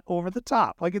not over the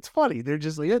top. Like it's funny. They're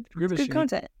just like, yeah, Grimace good shake.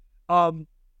 Content.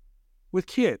 With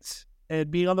kids and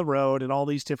being on the road and all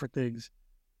these different things,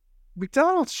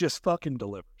 McDonald's just fucking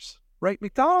delivers, right?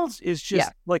 McDonald's is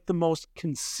just like the most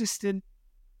consistent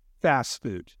fast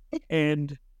food.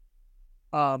 And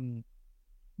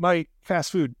my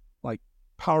fast food like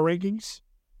power rankings,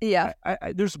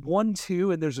 I there's 1,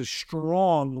 2, and there's a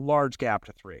strong large gap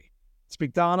to 3. It's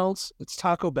McDonald's, it's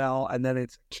Taco Bell, and then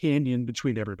it's canyon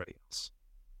between everybody else.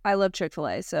 I love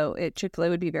Chick-fil-A, so Chick-fil-A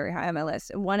would be very high on my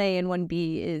list. 1A and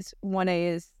 1B is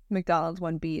 1A is McDonald's,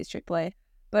 1B is Chick-fil-A.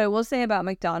 But I will say about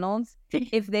McDonald's,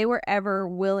 if they were ever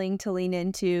willing to lean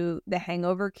into the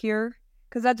hangover cure,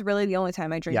 because that's really the only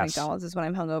time I drink McDonald's is when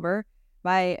I'm hungover.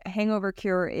 My hangover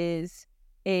cure is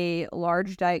a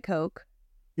large Diet Coke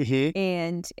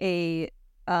and a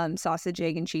sausage,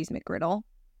 egg, and cheese McGriddle.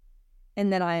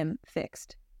 And then I am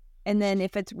fixed. And then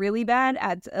if it's really bad,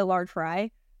 add a large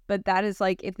fry. But that is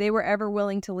like, if they were ever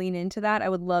willing to lean into that, I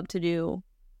would love to do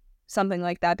something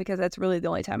like that because that's really the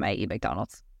only time I eat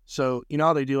McDonald's. So, you know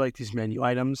how they do like these menu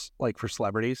items, like for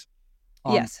celebrities?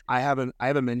 Yes. I have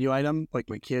a menu item, like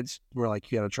my kids were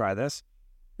like, you got to try this.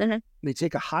 Mm-hmm. They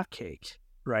take a hot cake,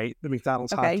 right? The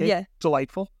McDonald's hot cake.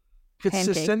 Delightful.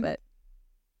 Consistent. Pancake, but...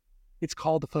 It's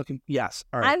called the fucking, yes.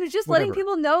 All right. I was just letting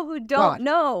people know who don't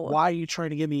know. Why are you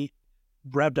trying to get me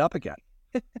revved up again?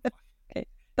 Okay.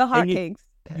 The hot cakes.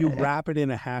 You wrap it in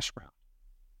a hash brown.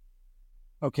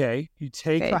 Okay. You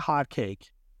take the hot cake,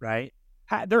 right?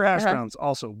 Their hash browns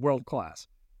also world class.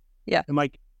 Yeah. And my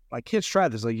kids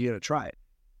tried this, like, you got to try it.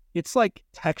 It's like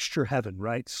texture heaven,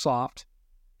 right? Soft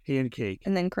pancake.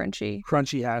 And then crunchy.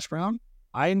 Crunchy hash brown.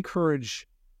 I encourage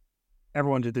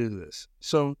everyone to do this.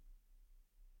 So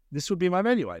this would be my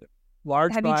menu item.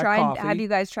 Large black coffee. Have you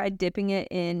guys tried dipping it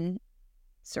in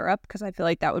syrup? Because I feel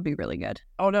like that would be really good.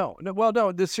 Oh, no. Well,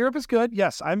 no, the syrup is good.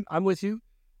 Yes, I'm with you.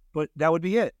 But that would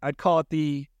be it. I'd call it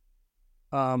the,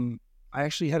 I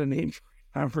actually had a name.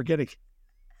 I'm forgetting.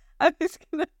 I was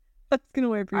gonna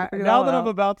wait for you to figure now that out. I'm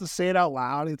about to say it out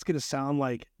loud, it's gonna sound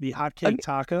like the hotcake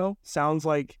taco. Sounds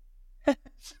like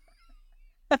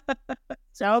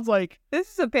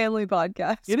This is a family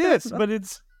podcast. It is, but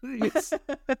it's gonna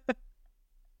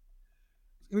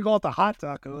call it the hot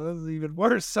taco. That's even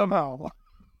worse somehow.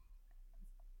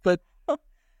 But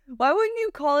why wouldn't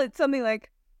you call it something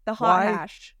like the hot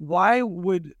hash? Why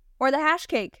would or the hash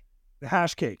cake? The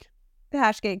hash cake. The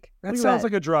hash cake. That sounds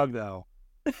like a drug, though.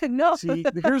 No. See,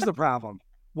 here's the problem.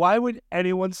 Why would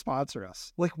anyone sponsor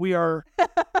us? Like we are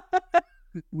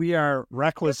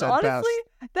reckless at best. Honestly,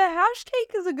 the hash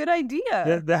cake is a good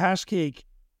idea. The hash cake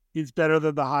is better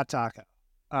than the hot taco.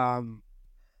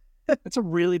 It's a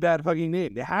really bad fucking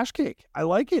name. The hash cake. I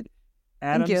like it.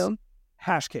 Adam's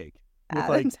hash cake. With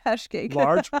Adam's hash cake.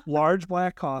 large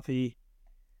black coffee,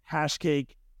 hash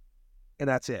cake, and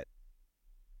that's it.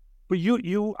 But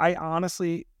I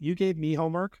honestly, you gave me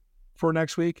homework for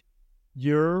next week.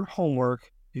 Your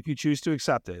homework, if you choose to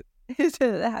accept it, is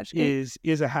a hash cake.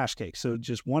 Is a hash cake. So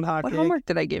just one hot cake. What homework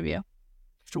did I give you?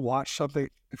 To watch something.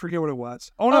 I forget what it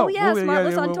was. Oh no! Yeah,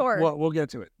 Smartless on tour. We'll get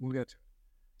to it.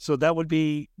 So that would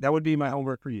be my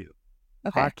homework for you.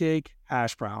 Okay. Hot cake,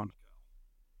 hash brown.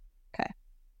 Okay.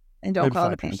 And don't call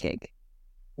it a pancake.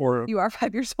 Or you are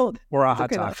 5 years old. Or a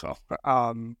hot taco.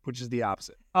 Which is the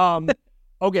opposite.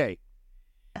 Okay.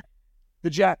 The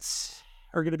Jets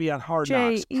are going to be on Hard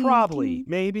Knocks. Probably.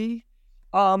 Maybe.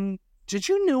 Did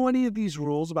you know any of these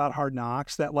rules about Hard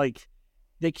Knocks that like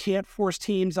they can't force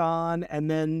teams on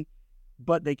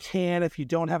but they can if you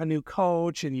don't have a new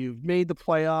coach and you've made the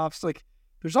playoffs? Like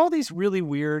there's all these really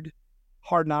weird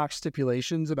Hard Knocks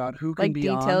stipulations about who can be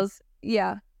details. On.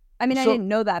 Yeah. I mean, I didn't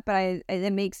know that, but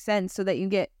it makes sense so that you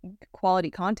get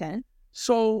quality content.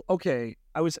 So, okay,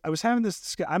 I was having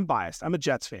this. I'm biased. I'm a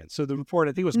Jets fan. So the report,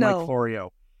 I think it was Mike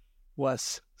Florio,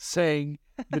 was saying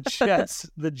the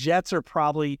Jets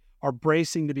are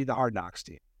bracing to be the Hard Knocks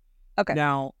team. Okay.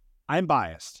 Now I'm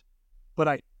biased,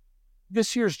 but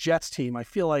this year's Jets team I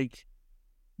feel like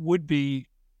would be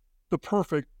the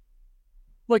perfect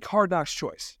like Hard Knocks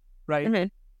choice, right? Mm-hmm.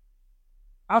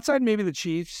 Outside maybe the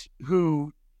Chiefs,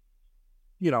 who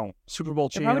Super Bowl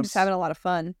They're champs. probably just having a lot of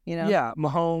fun, Yeah,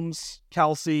 Mahomes,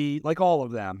 Kelsey, like all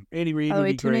of them. Andy Reid By the would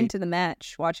way, be tune great. into the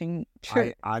match, watching.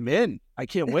 I'm in. I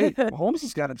can't wait. Mahomes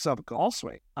has got himself a golf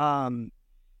swing.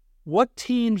 What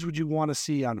teams would you want to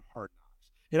see on Hard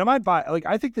Knocks? And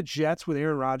I think the Jets with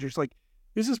Aaron Rodgers,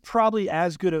 this is probably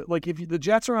as good. If the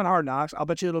Jets are on Hard Knocks, I'll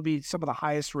bet you it'll be some of the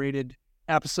highest rated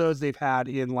episodes they've had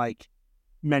in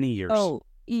many years. Oh,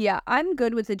 yeah, I'm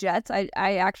good with the Jets. I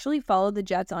actually follow the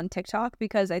Jets on TikTok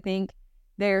because I think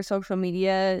their social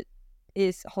media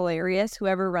is hilarious.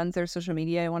 Whoever runs their social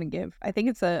media, I think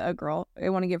it's a girl. I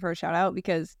want to give her a shout out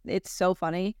because it's so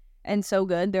funny and so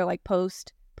good. Their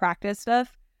post practice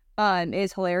stuff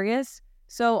is hilarious.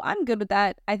 So I'm good with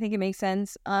that. I think it makes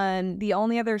sense. The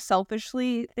only other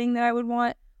selfishly thing that I would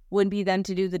want would be them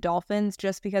to do the Dolphins,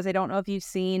 just because I don't know if you've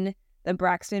seen the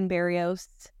Braxton Berrios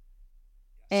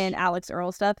and Alex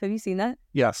Earl stuff. Have you seen that?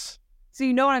 Yes. So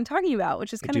you know what I'm talking about,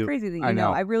 which is kind of crazy that you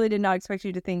know. I really did not expect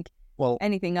you to think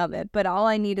anything of it. But all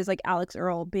I need is Alex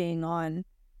Earl being on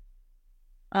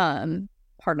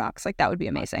Hard Knocks. That would be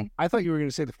amazing. I thought you were going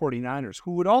to say the 49ers,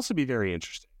 who would also be very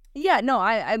interesting. Yeah, no,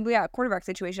 quarterback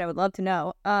situation, I would love to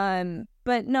know.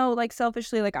 But no,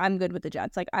 selfishly, I'm good with the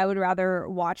Jets. I would rather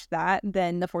watch that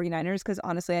than the 49ers because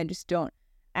honestly, I just don't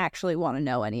actually want to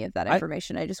know any of that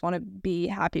information. I just want to be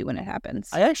happy when it happens.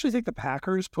 I actually think the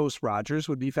Packers post Rodgers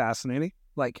would be fascinating.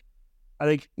 I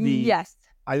think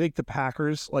the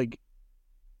Packers,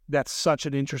 that's such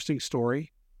an interesting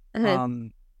story. Mm-hmm.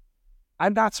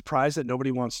 I'm not surprised that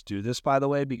nobody wants to do this, by the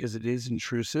way, because it is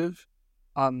intrusive.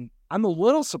 I'm a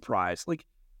little surprised.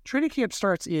 Training camp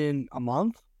starts in a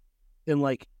month, and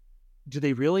do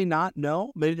they really not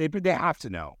know? They have to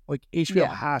know. HBO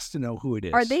has to know who it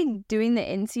is. Are they doing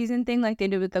the in-season thing like they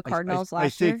did with the Cardinals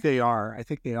last year? I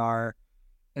think they are.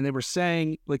 And they were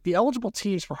saying the eligible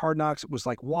teams for Hard Knocks was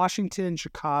Washington,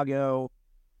 Chicago,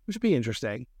 which would be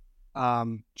interesting.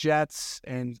 Jets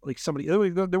and somebody.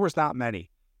 There was not many.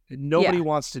 And nobody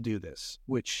wants to do this,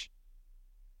 which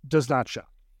does not show.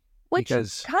 Which kind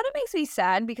of makes me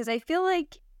sad because I feel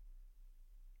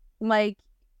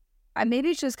maybe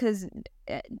it's just because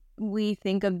we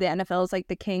think of the NFL as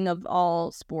the king of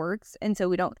all sports, and so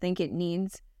we don't think it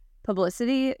needs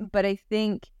publicity. But I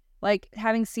think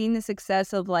having seen the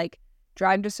success of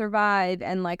Drive to Survive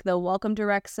and the Welcome to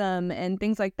Wrexham and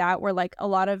things like that, where a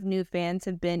lot of new fans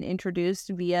have been introduced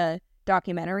via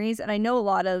documentaries, and I know a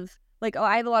lot of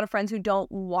I have a lot of friends who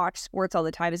don't watch sports all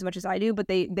the time as much as I do, but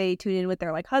they tune in with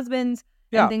their husbands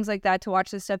and things like that to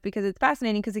watch this stuff because it's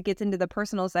fascinating because it gets into the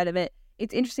personal side of it.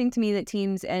 It's interesting to me that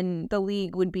teams and the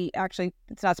league would be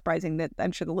it's not surprising that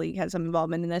I'm sure the league has some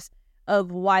involvement in this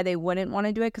of why they wouldn't want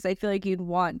to do it because I feel you'd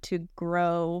want to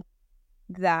grow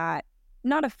that,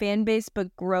 not a fan base,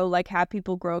 but grow have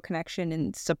people grow a connection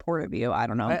and support of you. I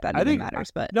don't know if that even matters,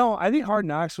 but no, I think Hard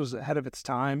Knocks was ahead of its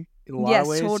time in a lot of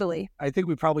ways. Yes, totally. I think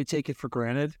we probably take it for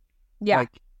granted. Yeah,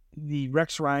 the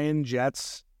Rex Ryan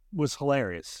Jets was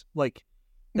hilarious. Was,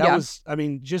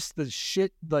 just the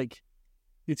shit.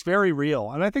 It's very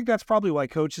real, and I think that's probably why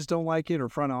coaches don't like it or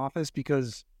front office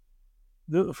because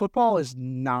the football is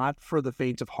not for the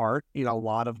faint of heart in a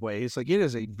lot of ways. It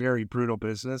is a very brutal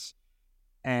business.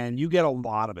 And you get a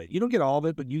lot of it. You don't get all of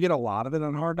it, but you get a lot of it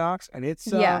on Hard Knocks. And it's,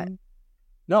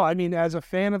 no, as a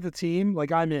fan of the team,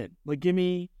 I'm in. Give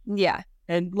me. Yeah.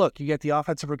 And look, you get the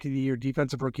Offensive Rookie of the Year,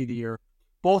 Defensive Rookie of the Year,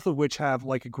 both of which have,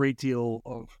 a great deal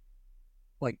of,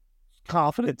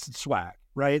 confidence and swag,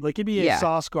 right? Give me a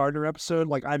Sauce Gardner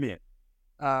episode, I'm in.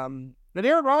 But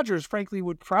Aaron Rodgers, frankly,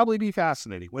 would probably be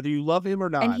fascinating, whether you love him or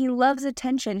not. And he loves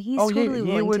attention. He's totally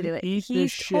willing to do it.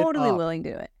 He's totally willing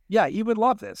to do it. Yeah, you would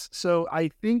love this. So I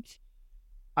think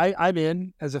I'm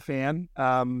in as a fan.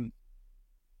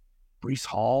 Breece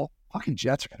Hall, fucking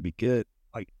Jets are going to be good.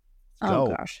 Oh,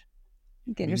 gosh.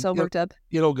 Getting yourself worked up.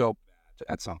 It'll go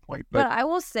at some point. But I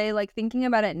will say, thinking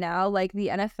about it now, the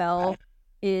NFL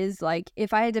is,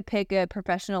 if I had to pick a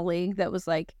professional league that was,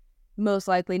 most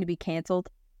likely to be canceled,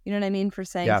 you know what I mean, for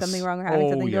saying something wrong or having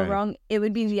something go wrong, it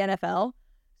would be the NFL.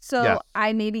 So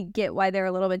I maybe get why they're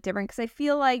a little bit different because I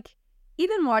feel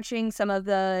even watching some of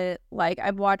the,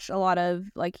 I've watched a lot of,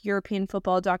 European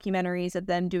football documentaries of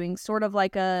them doing sort of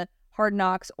a Hard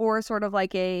Knocks or sort of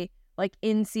a,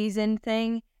 in-season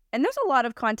thing. And there's a lot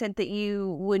of content that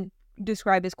you would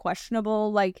describe as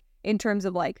questionable, in terms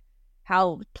of,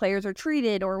 how players are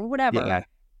treated or whatever. Yeah.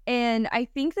 And I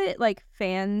think that,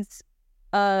 fans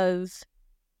of...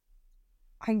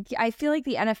 I feel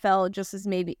the NFL just is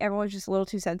maybe... Everyone's just a little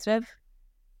too sensitive.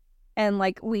 And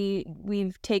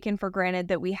we've taken for granted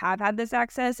that we have had this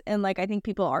access, and I think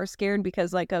people are scared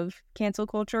because of cancel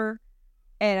culture,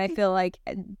 and I feel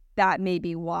that may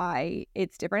be why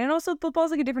it's different. And also,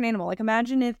 football's like a different animal. Like,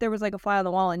 imagine if there was like a fly on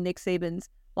the wall in Nick Saban's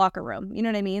locker room. You know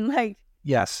what I mean? Like,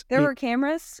 yes, there were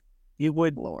cameras. It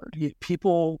would. Lord.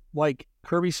 People like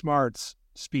Kirby Smart's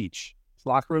speech, his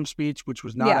locker room speech, which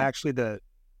was not actually the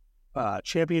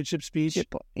championship speech.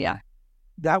 Yeah,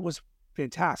 that was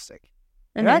fantastic.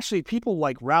 And actually, people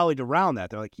like rallied around that.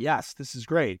 They're like, "Yes, this is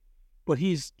great," but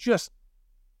he's just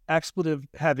expletive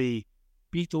heavy,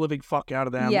 beat the living fuck out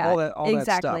of them. Yeah, all exactly.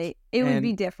 that stuff. It would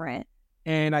be different.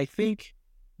 And I think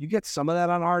you get some of that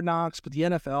on Hard Knocks, but the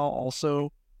NFL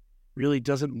also really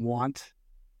doesn't want.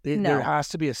 There has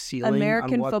to be a ceiling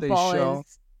American on what football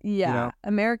they show.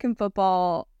 American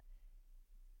football.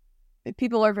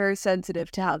 People are very sensitive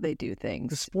to how they do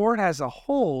things. The sport as a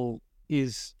whole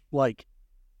is like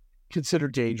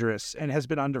considered dangerous and has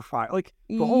been under fire. Like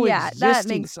the whole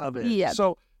existence of it. Yeah.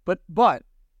 So, but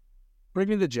bring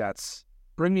me the Jets.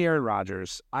 Bring me Aaron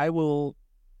Rodgers. I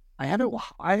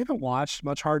haven't watched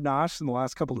much Hard Knocks in the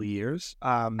last couple of years.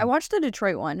 I watched the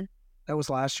Detroit one. That was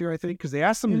last year, I think, because they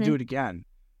asked them to do it again,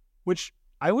 which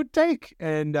I would take,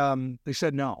 and they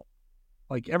said no.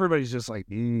 Like everybody's just like,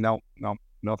 no,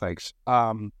 thanks.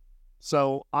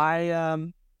 So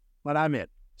but I'm in.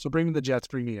 So bring me the Jets.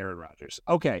 Bring me Aaron Rodgers.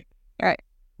 Okay. All right.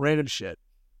 Random shit.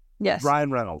 Yes.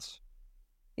 Ryan Reynolds.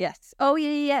 Yes. Oh,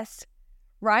 yes.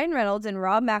 Ryan Reynolds and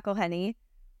Rob McElhenney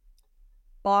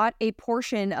bought a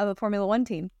portion of a Formula One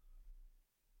team.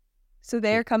 So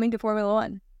they're coming to Formula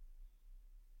One.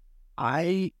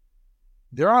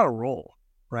 They're on a roll,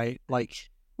 right? Like,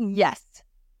 yes.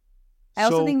 I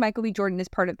also think Michael B. Jordan is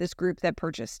part of this group that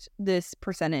purchased this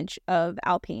percentage of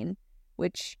Alpine,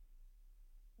 which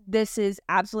this is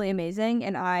absolutely amazing.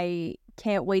 And I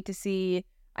can't wait to see.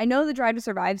 I know the Drive to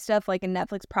Survive stuff, like in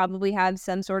Netflix, probably have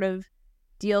some sort of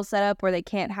deal set up where they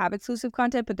can't have exclusive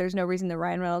content, but there's no reason that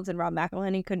Ryan Reynolds and Rob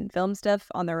McElhenney couldn't film stuff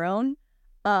on their own.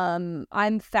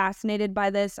 I'm fascinated by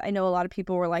this. I know a lot of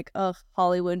people were like, ugh,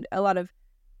 Hollywood. A lot of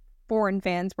foreign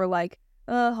fans were like,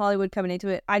 Hollywood coming into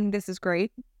it. I think this is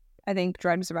great. I think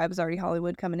Drive to Survive is already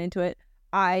Hollywood coming into it.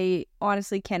 I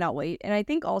honestly cannot wait. And I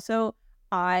think also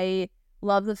I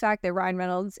love the fact that Ryan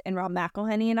Reynolds and Rob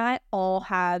McElhenney and I all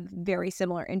have very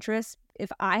similar interests.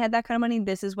 If I had that kind of money,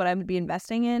 this is what I would be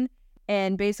investing in.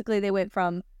 And basically they went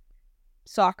from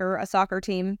a soccer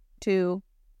team, to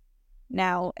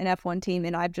now an F1 team.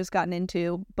 And I've just gotten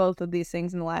into both of these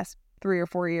things in the last 3 or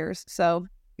 4 years. So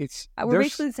we're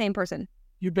basically the same person.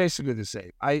 You're basically the same.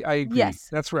 I agree. Yes.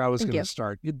 That's where I was going to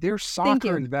start. Their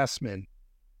soccer investment,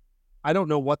 I don't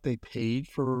know what they paid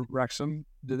for Wrexham.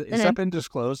 Is that been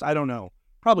disclosed? I don't know.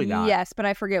 Probably not. Yes, but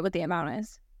I forget what the amount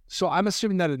is. So I'm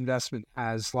assuming that investment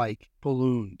has like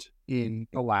ballooned in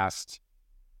the last,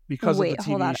 because of the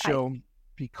TV show,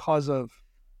 because of,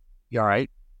 you all right?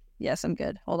 Yes, I'm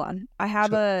good. Hold on. I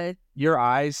have your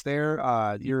eyes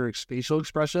there, your facial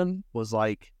expression was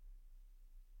great.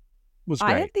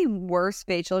 I have the worst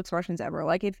facial expressions ever.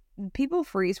 Like, if people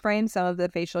freeze frame some of the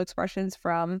facial expressions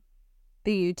from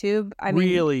the YouTube,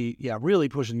 really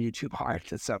pushing YouTube hard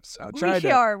this episode.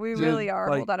 We really are.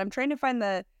 Hold on. I'm trying to find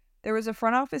there was a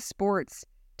Front Office Sports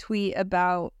tweet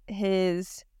about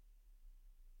his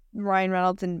Ryan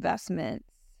Reynolds investments.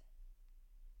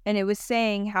 And it was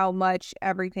saying how much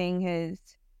everything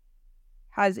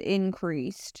has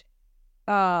increased.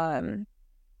 They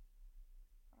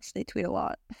tweet a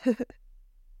lot.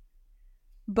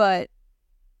 But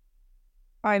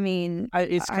I mean,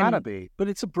 it's gotta be. But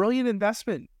it's a brilliant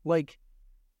investment. Like,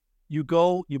 you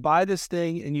buy this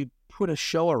thing and you put a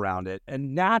show around it,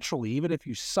 and naturally, even if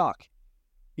you suck,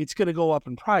 it's gonna go up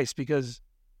in price because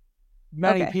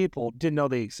many people didn't know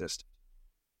they existed.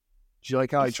 Do you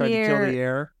like how I tried to kill the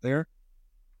air there?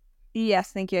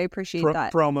 Yes, thank you. I appreciate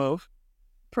that. Pro move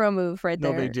right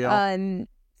there. No big deal.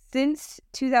 Since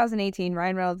 2018,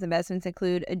 Ryan Reynolds' investments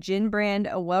include a gin brand,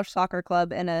 a Welsh soccer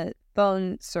club, and a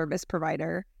phone service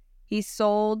provider. He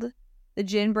sold the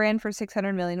gin brand for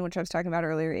 $600 million, which I was talking about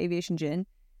earlier, Aviation Gin.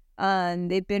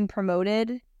 They've been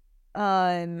promoted.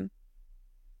 The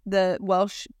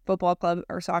Welsh football club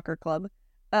or soccer club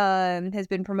has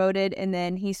been promoted, and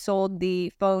then he sold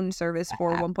the phone service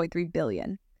for $1.3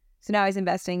 billion. So now he's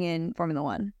investing in Formula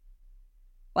One.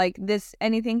 Like, this,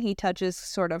 anything he touches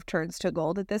sort of turns to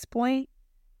gold at this point.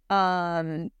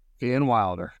 Ian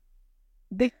Wilder.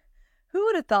 Who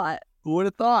would have thought? Who would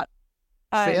have thought?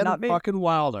 Fucking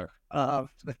Wilder.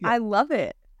 I love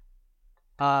it.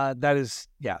 That is,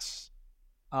 yes.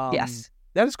 Yes.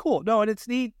 That is cool. No, and it's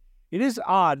neat. It is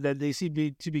odd that they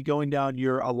seem to be going down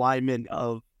your alignment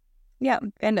of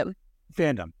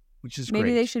fandom, which is Maybe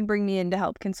great. they should bring me in to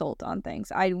help consult on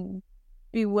things. I'd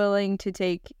be willing to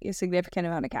take a significant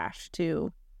amount of cash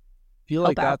to feel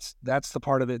like that's the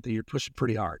part of it that you're pushing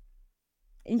pretty hard.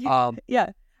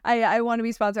 Yeah. I want to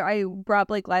be sponsored. I brought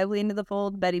Blake Lively into the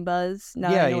fold, Betty Buzz. Now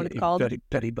I know what it's called.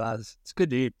 Betty Buzz. It's a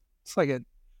good name. It's like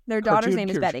their daughter's name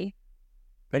is Betty.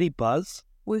 Betty Buzz?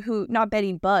 Who not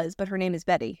Betty Buzz, but her name is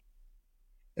Betty.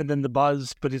 And then the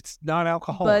Buzz, but it's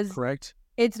non-alcoholic, correct?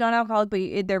 It's non-alcoholic,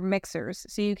 but they're mixers,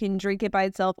 so you can drink it by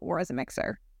itself or as a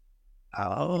mixer.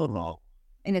 Oh, no.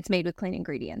 And it's made with clean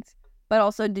ingredients. But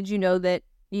also, did you know that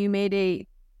you made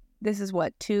this is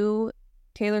what, 2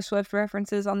 Taylor Swift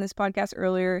references on this podcast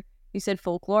earlier? You said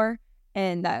Folklore,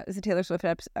 and that was a Taylor Swift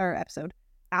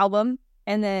album.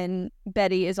 And then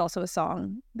Betty is also a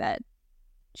song that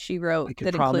she wrote I can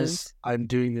that promise includes. I'm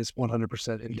doing this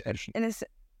 100% intentionally. And it's,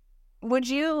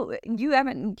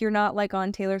 you're not like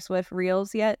on Taylor Swift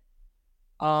Reels yet?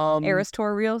 Eras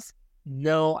Tour Reels?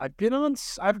 No, I've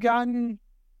gotten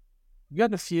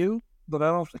a few, but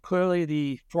I don't, clearly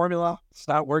the formula is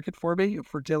not working for me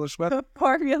for Taylor Swift.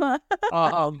 Formula.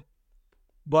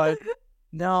 But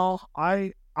no,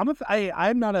 I'm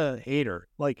not a hater.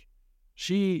 Like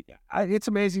it's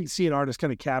amazing to see an artist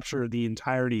kind of capture the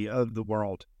entirety of the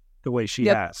world the way she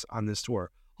has on this tour.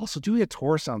 Also, doing a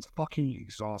tour sounds fucking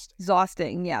exhausting.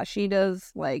 Exhausting, yeah. She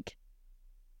does I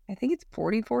think it's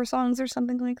 44 songs or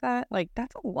something like that. Like,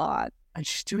 that's a lot. And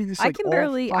she's doing this I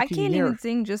can't year. even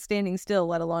sing just standing still,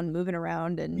 let alone moving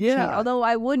around and yeah. Although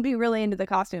I would be really into the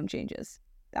costume changes.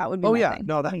 That would be my thing.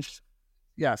 No, that's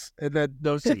yes. And then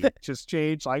those just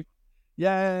change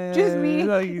just me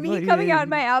coming out in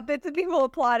my outfits and people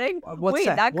applauding. Wait,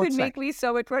 that could make me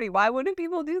so much money. Why wouldn't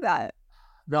people do that?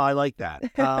 No, I like that.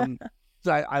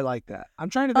 I like that. I'm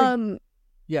trying to think.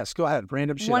 Yes, go ahead.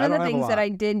 Random shit. One of the things that I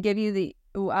did give you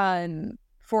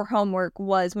for homework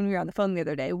was when we were on the phone the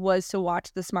other day was to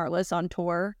watch the Smartless on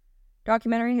Tour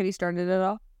documentary. Have you started it at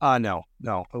all?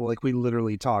 No. Like we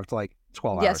literally talked 12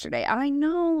 hours yesterday. I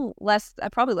know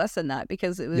probably less than that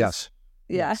because it was. Yes.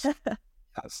 Yeah.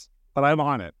 Yes. But I'm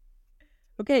on it.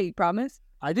 Okay, you promise?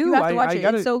 I do. You have to watch it.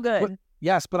 It's so good. But,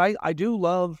 yes, but I do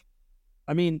love.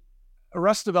 I mean,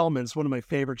 Arrested Development is one of my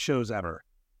favorite shows ever.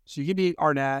 So you give me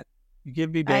Arnett, you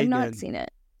give me Bacon. I've not seen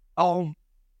it. Oh,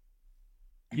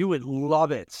 you would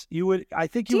love it. You would. I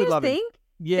think you would love it.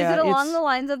 Yeah. Is it along the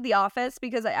lines of The Office?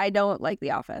 Because I don't like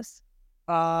The Office.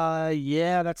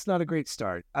 Yeah, that's not a great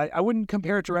start. I wouldn't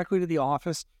compare it directly to The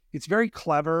Office. It's very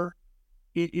clever.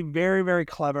 It very, very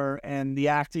clever, and the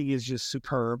acting is just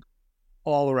superb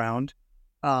all around.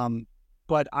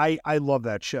 But I love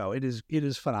that show. It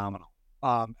is phenomenal.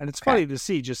 And it's funny to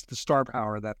see just the star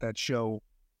power that show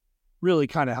really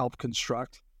kind of helped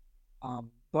construct.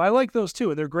 But I like those too,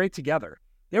 and they're great together.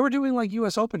 They were doing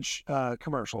U.S. Open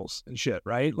commercials and shit,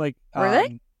 right? Were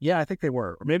they? Yeah, I think they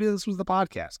were. Or maybe this was the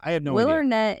podcast. I have no idea. idea. Will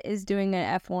Arnett is doing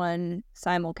an F1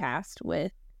 simulcast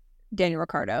with Daniel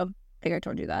Ricciardo. I think I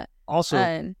told you that. Also,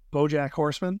 BoJack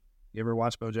Horseman. You ever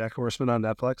watch BoJack Horseman on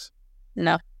Netflix?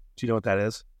 No. Do you know what that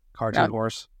is? Cartoon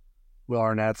horse. Will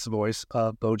Arnett's the voice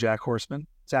of BoJack Horseman.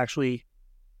 It's actually,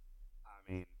 I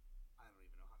don't even know how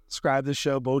to describe this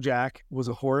show. BoJack was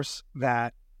a horse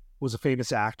that was a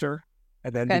famous actor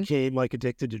and then became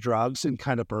addicted to drugs and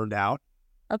kind of burned out.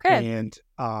 Okay. And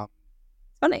it's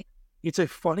funny. It's a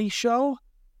funny show,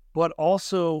 but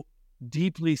also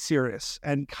deeply serious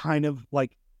and kind of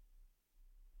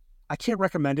I can't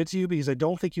recommend it to you because I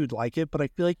don't think you'd like it, but I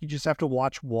feel like you just have to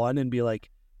watch one and be like,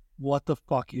 what the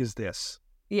fuck is this?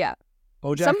 Yeah.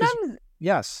 BoJack sometimes,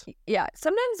 yes. Yeah.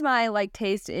 Sometimes my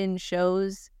taste in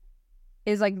shows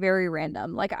is very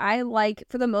random.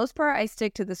 For the most part, I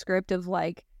stick to the script of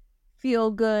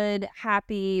feel good,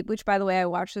 happy, which by the way, I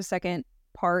watched the second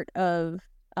part of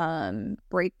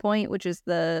Breakpoint, which is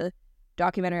the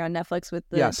documentary on Netflix with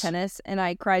the tennis, and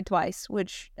I cried twice,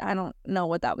 which I don't know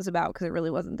what that was about because it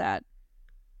really wasn't that.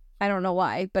 I don't know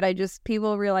why, but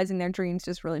people realizing their dreams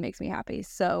just really makes me happy.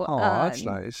 So, that's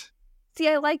nice. See,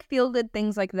 I like feel good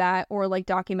things like that, or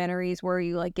documentaries where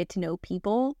you get to know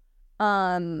people.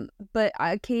 But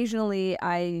occasionally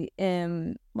I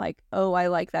am oh, I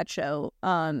like that show.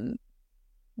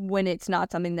 When it's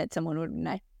not something that someone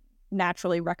would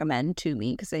naturally recommend to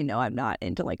me because they know I'm not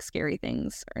into scary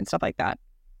things and stuff like that.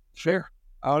 Sure.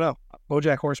 I don't know.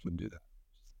 BoJack Horseman do that.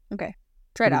 Okay.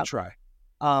 Try it out. Try.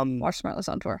 Watch Smartless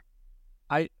on Tour.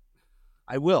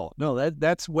 I will. No,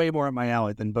 that's way more up my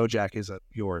alley than BoJack is at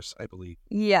yours, I believe.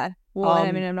 Yeah. Well,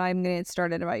 I'm not even going to get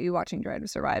started about you watching Drive to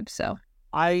Survive, so.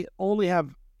 I don't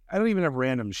even have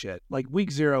random shit.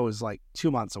 Week 0 is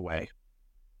 2 months away.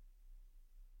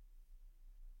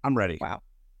 I'm ready. Wow.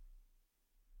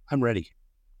 I'm ready.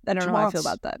 I don't know how I feel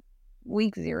about that.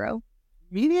 Week 0.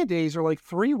 media days are like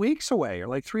 3 weeks away, or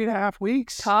like 3.5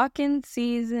 weeks. Talking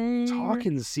season.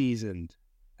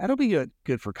 That'll be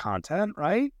good for content,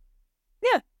 right?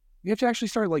 Yeah. You have to actually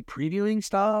start like previewing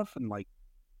stuff and like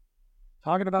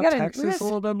talking about Texas a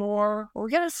little bit more. We're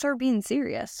going to start being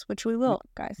serious, which we will,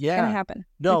 guys. Yeah. It's going to happen.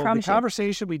 No, the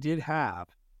conversation we did have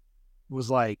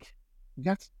was like, we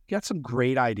got some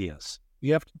great ideas. We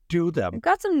have to do them. We've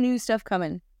got some new stuff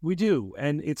coming. We do.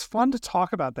 And it's fun to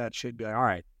talk about that shit. Be like, all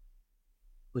right,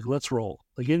 like, let's roll.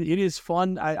 Like, it is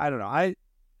fun. I don't know. I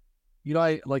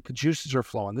like the juices are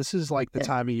flowing. This is like the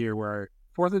time of year where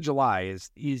 4th of July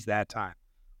is that time.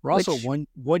 We're also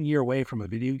one year away from a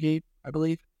video game, I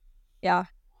believe. Yeah.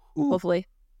 Ooh. Hopefully.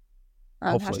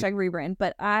 Hashtag rebrand.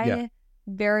 But I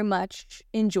very much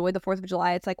enjoy the 4th of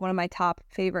July. It's like one of my top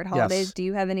favorite holidays. Yes. Do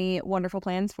you have any wonderful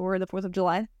plans for the 4th of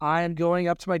July? I am going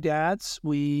up to my dad's.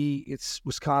 It's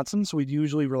Wisconsin, so we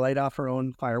usually light off our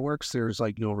own fireworks. There's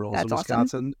like no rules in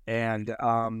Wisconsin. Awesome. And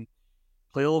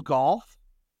play a little golf,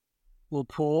 a little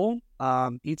pool,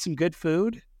 eat some good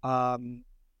food.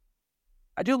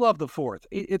 I do love the 4th.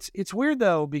 It's weird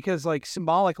though, because like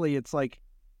symbolically it's like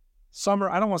summer.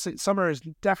 I don't want to say summer is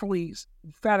definitely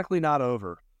emphatically not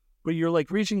over, but you're like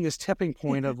reaching this tipping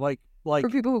point of like for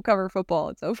people who cover football,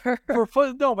 it's over.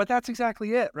 No, but that's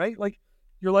exactly it, right? Like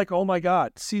you're like, oh my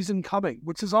God, season coming,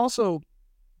 which is also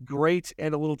great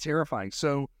and a little terrifying.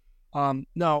 So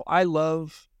no, I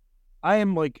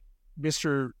am like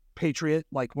Mr. Patriot,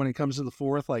 like when it comes to the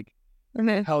 4th, like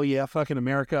hell yeah, fucking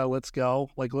America, let's go.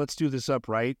 Like, let's do this up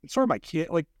right. It's sort of my kid.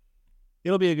 Like,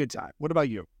 it'll be a good time. What about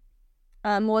you?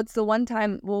 Well, it's the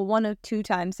one of 2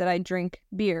 times that I drink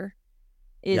beer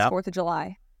is 4th of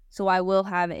July. So I will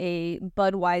have a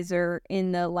Budweiser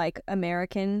in the like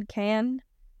American can.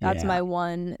 That's my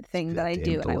one thing that I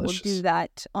do. Delicious. I will do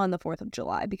that on the 4th of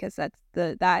July because that's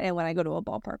that and when I go to a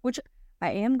ballpark, which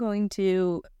I am going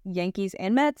to Yankees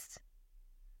and Mets.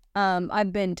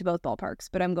 I've been to both ballparks,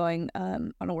 but I'm going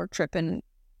on a work trip in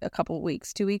a couple of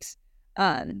weeks, 2 weeks.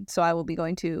 So I will be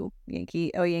going to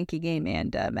Yankee game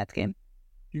and Mets game.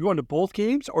 You're going to both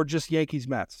games or just Yankees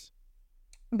Mets?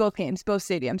 Both games, both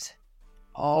stadiums.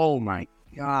 Oh my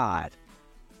God!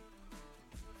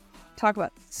 Talk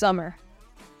about summer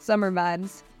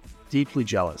vibes. Deeply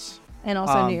jealous. And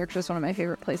also, New York's just one of my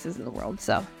favorite places in the world.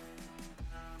 So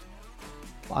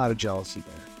a lot of jealousy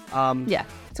there. Yeah,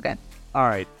 it's okay. All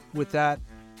right. With that,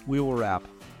 we will wrap.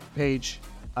 Paige,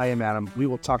 I am Adam. We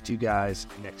will talk to you guys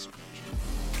next week.